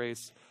electing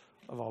grace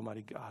of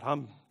Almighty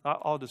God.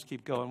 I'll just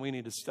keep going. We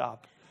need to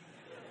stop.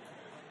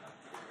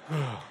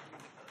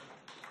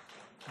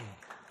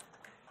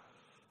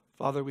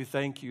 Father, we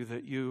thank you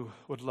that you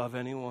would love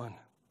anyone.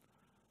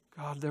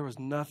 God, there was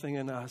nothing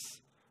in us.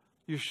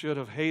 You should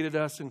have hated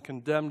us and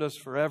condemned us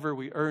forever.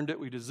 We earned it.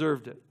 We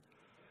deserved it.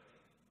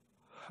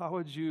 How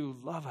would you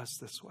love us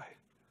this way?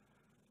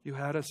 You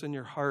had us in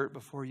your heart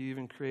before you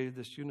even created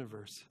this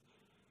universe.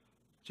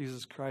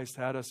 Jesus Christ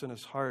had us in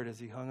his heart as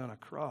he hung on a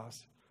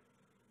cross.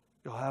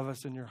 You'll have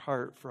us in your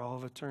heart for all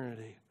of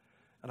eternity.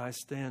 And I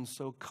stand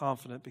so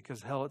confident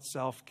because hell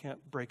itself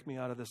can't break me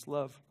out of this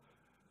love.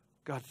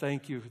 God,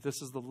 thank you. This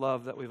is the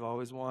love that we've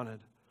always wanted.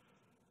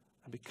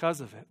 And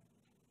because of it,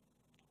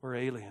 we're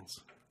aliens.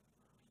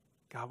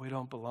 God, we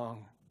don't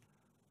belong.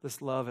 This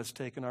love has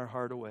taken our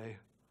heart away,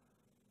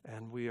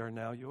 and we are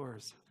now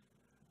yours.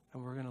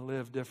 And we're going to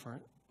live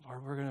different.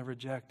 Lord, we're going to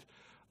reject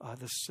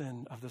the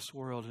sin of this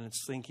world and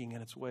its thinking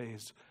and its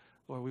ways.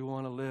 Lord, we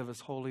want to live as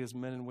holy as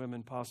men and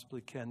women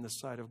possibly can this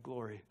side of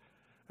glory.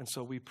 And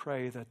so we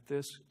pray that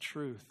this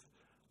truth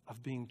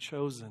of being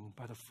chosen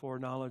by the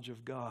foreknowledge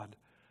of God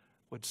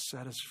would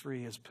set us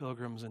free as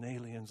pilgrims and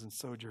aliens and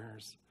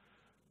sojourners.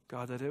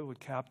 God, that it would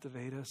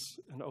captivate us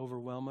and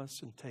overwhelm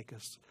us and take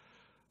us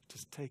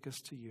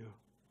to you.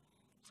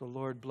 So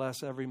Lord,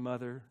 bless every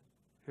mother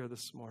here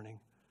this morning.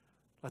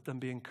 Let them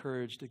be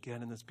encouraged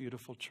again in this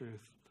beautiful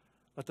truth.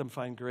 Let them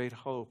find great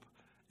hope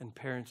in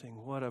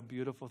parenting. What a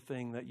beautiful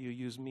thing that you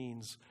use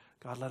means.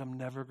 God, let them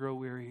never grow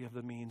weary of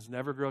the means,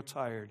 never grow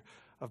tired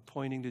of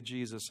pointing to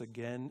Jesus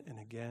again and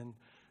again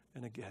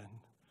and again.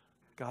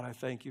 God, I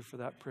thank you for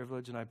that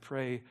privilege, and I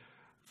pray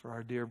for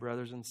our dear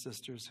brothers and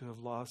sisters who have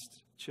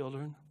lost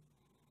children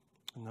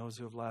and those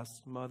who have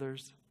lost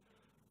mothers.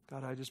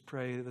 God, I just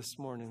pray this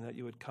morning that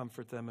you would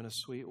comfort them in a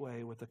sweet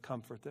way with the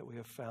comfort that we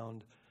have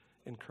found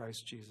in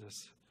Christ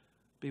Jesus.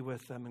 Be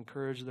with them,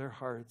 encourage their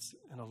hearts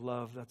in a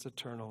love that's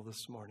eternal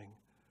this morning.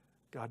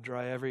 God,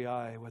 dry every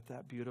eye with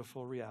that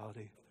beautiful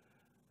reality.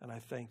 And I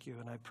thank you,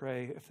 and I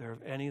pray if there are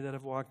any that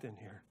have walked in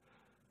here,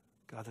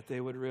 God, that they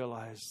would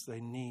realize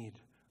they need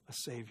a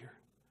Savior.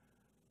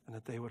 and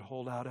that they would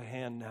hold out a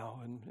hand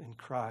now and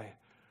cry,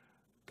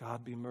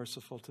 God, be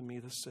merciful to me,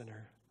 the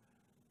sinner.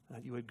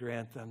 That you would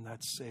grant them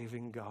that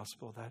saving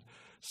gospel, that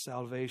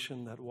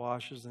salvation that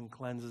washes and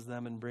cleanses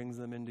them and brings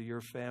them into your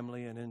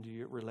family and into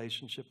your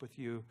relationship with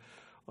you.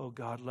 Oh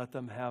God, let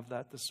them have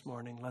that this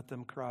morning. Let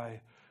them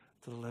cry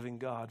to the living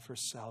God for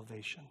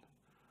salvation.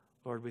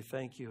 Lord, we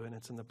thank you, and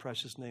it's in the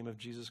precious name of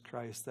Jesus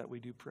Christ that we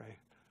do pray.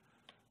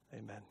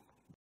 Amen.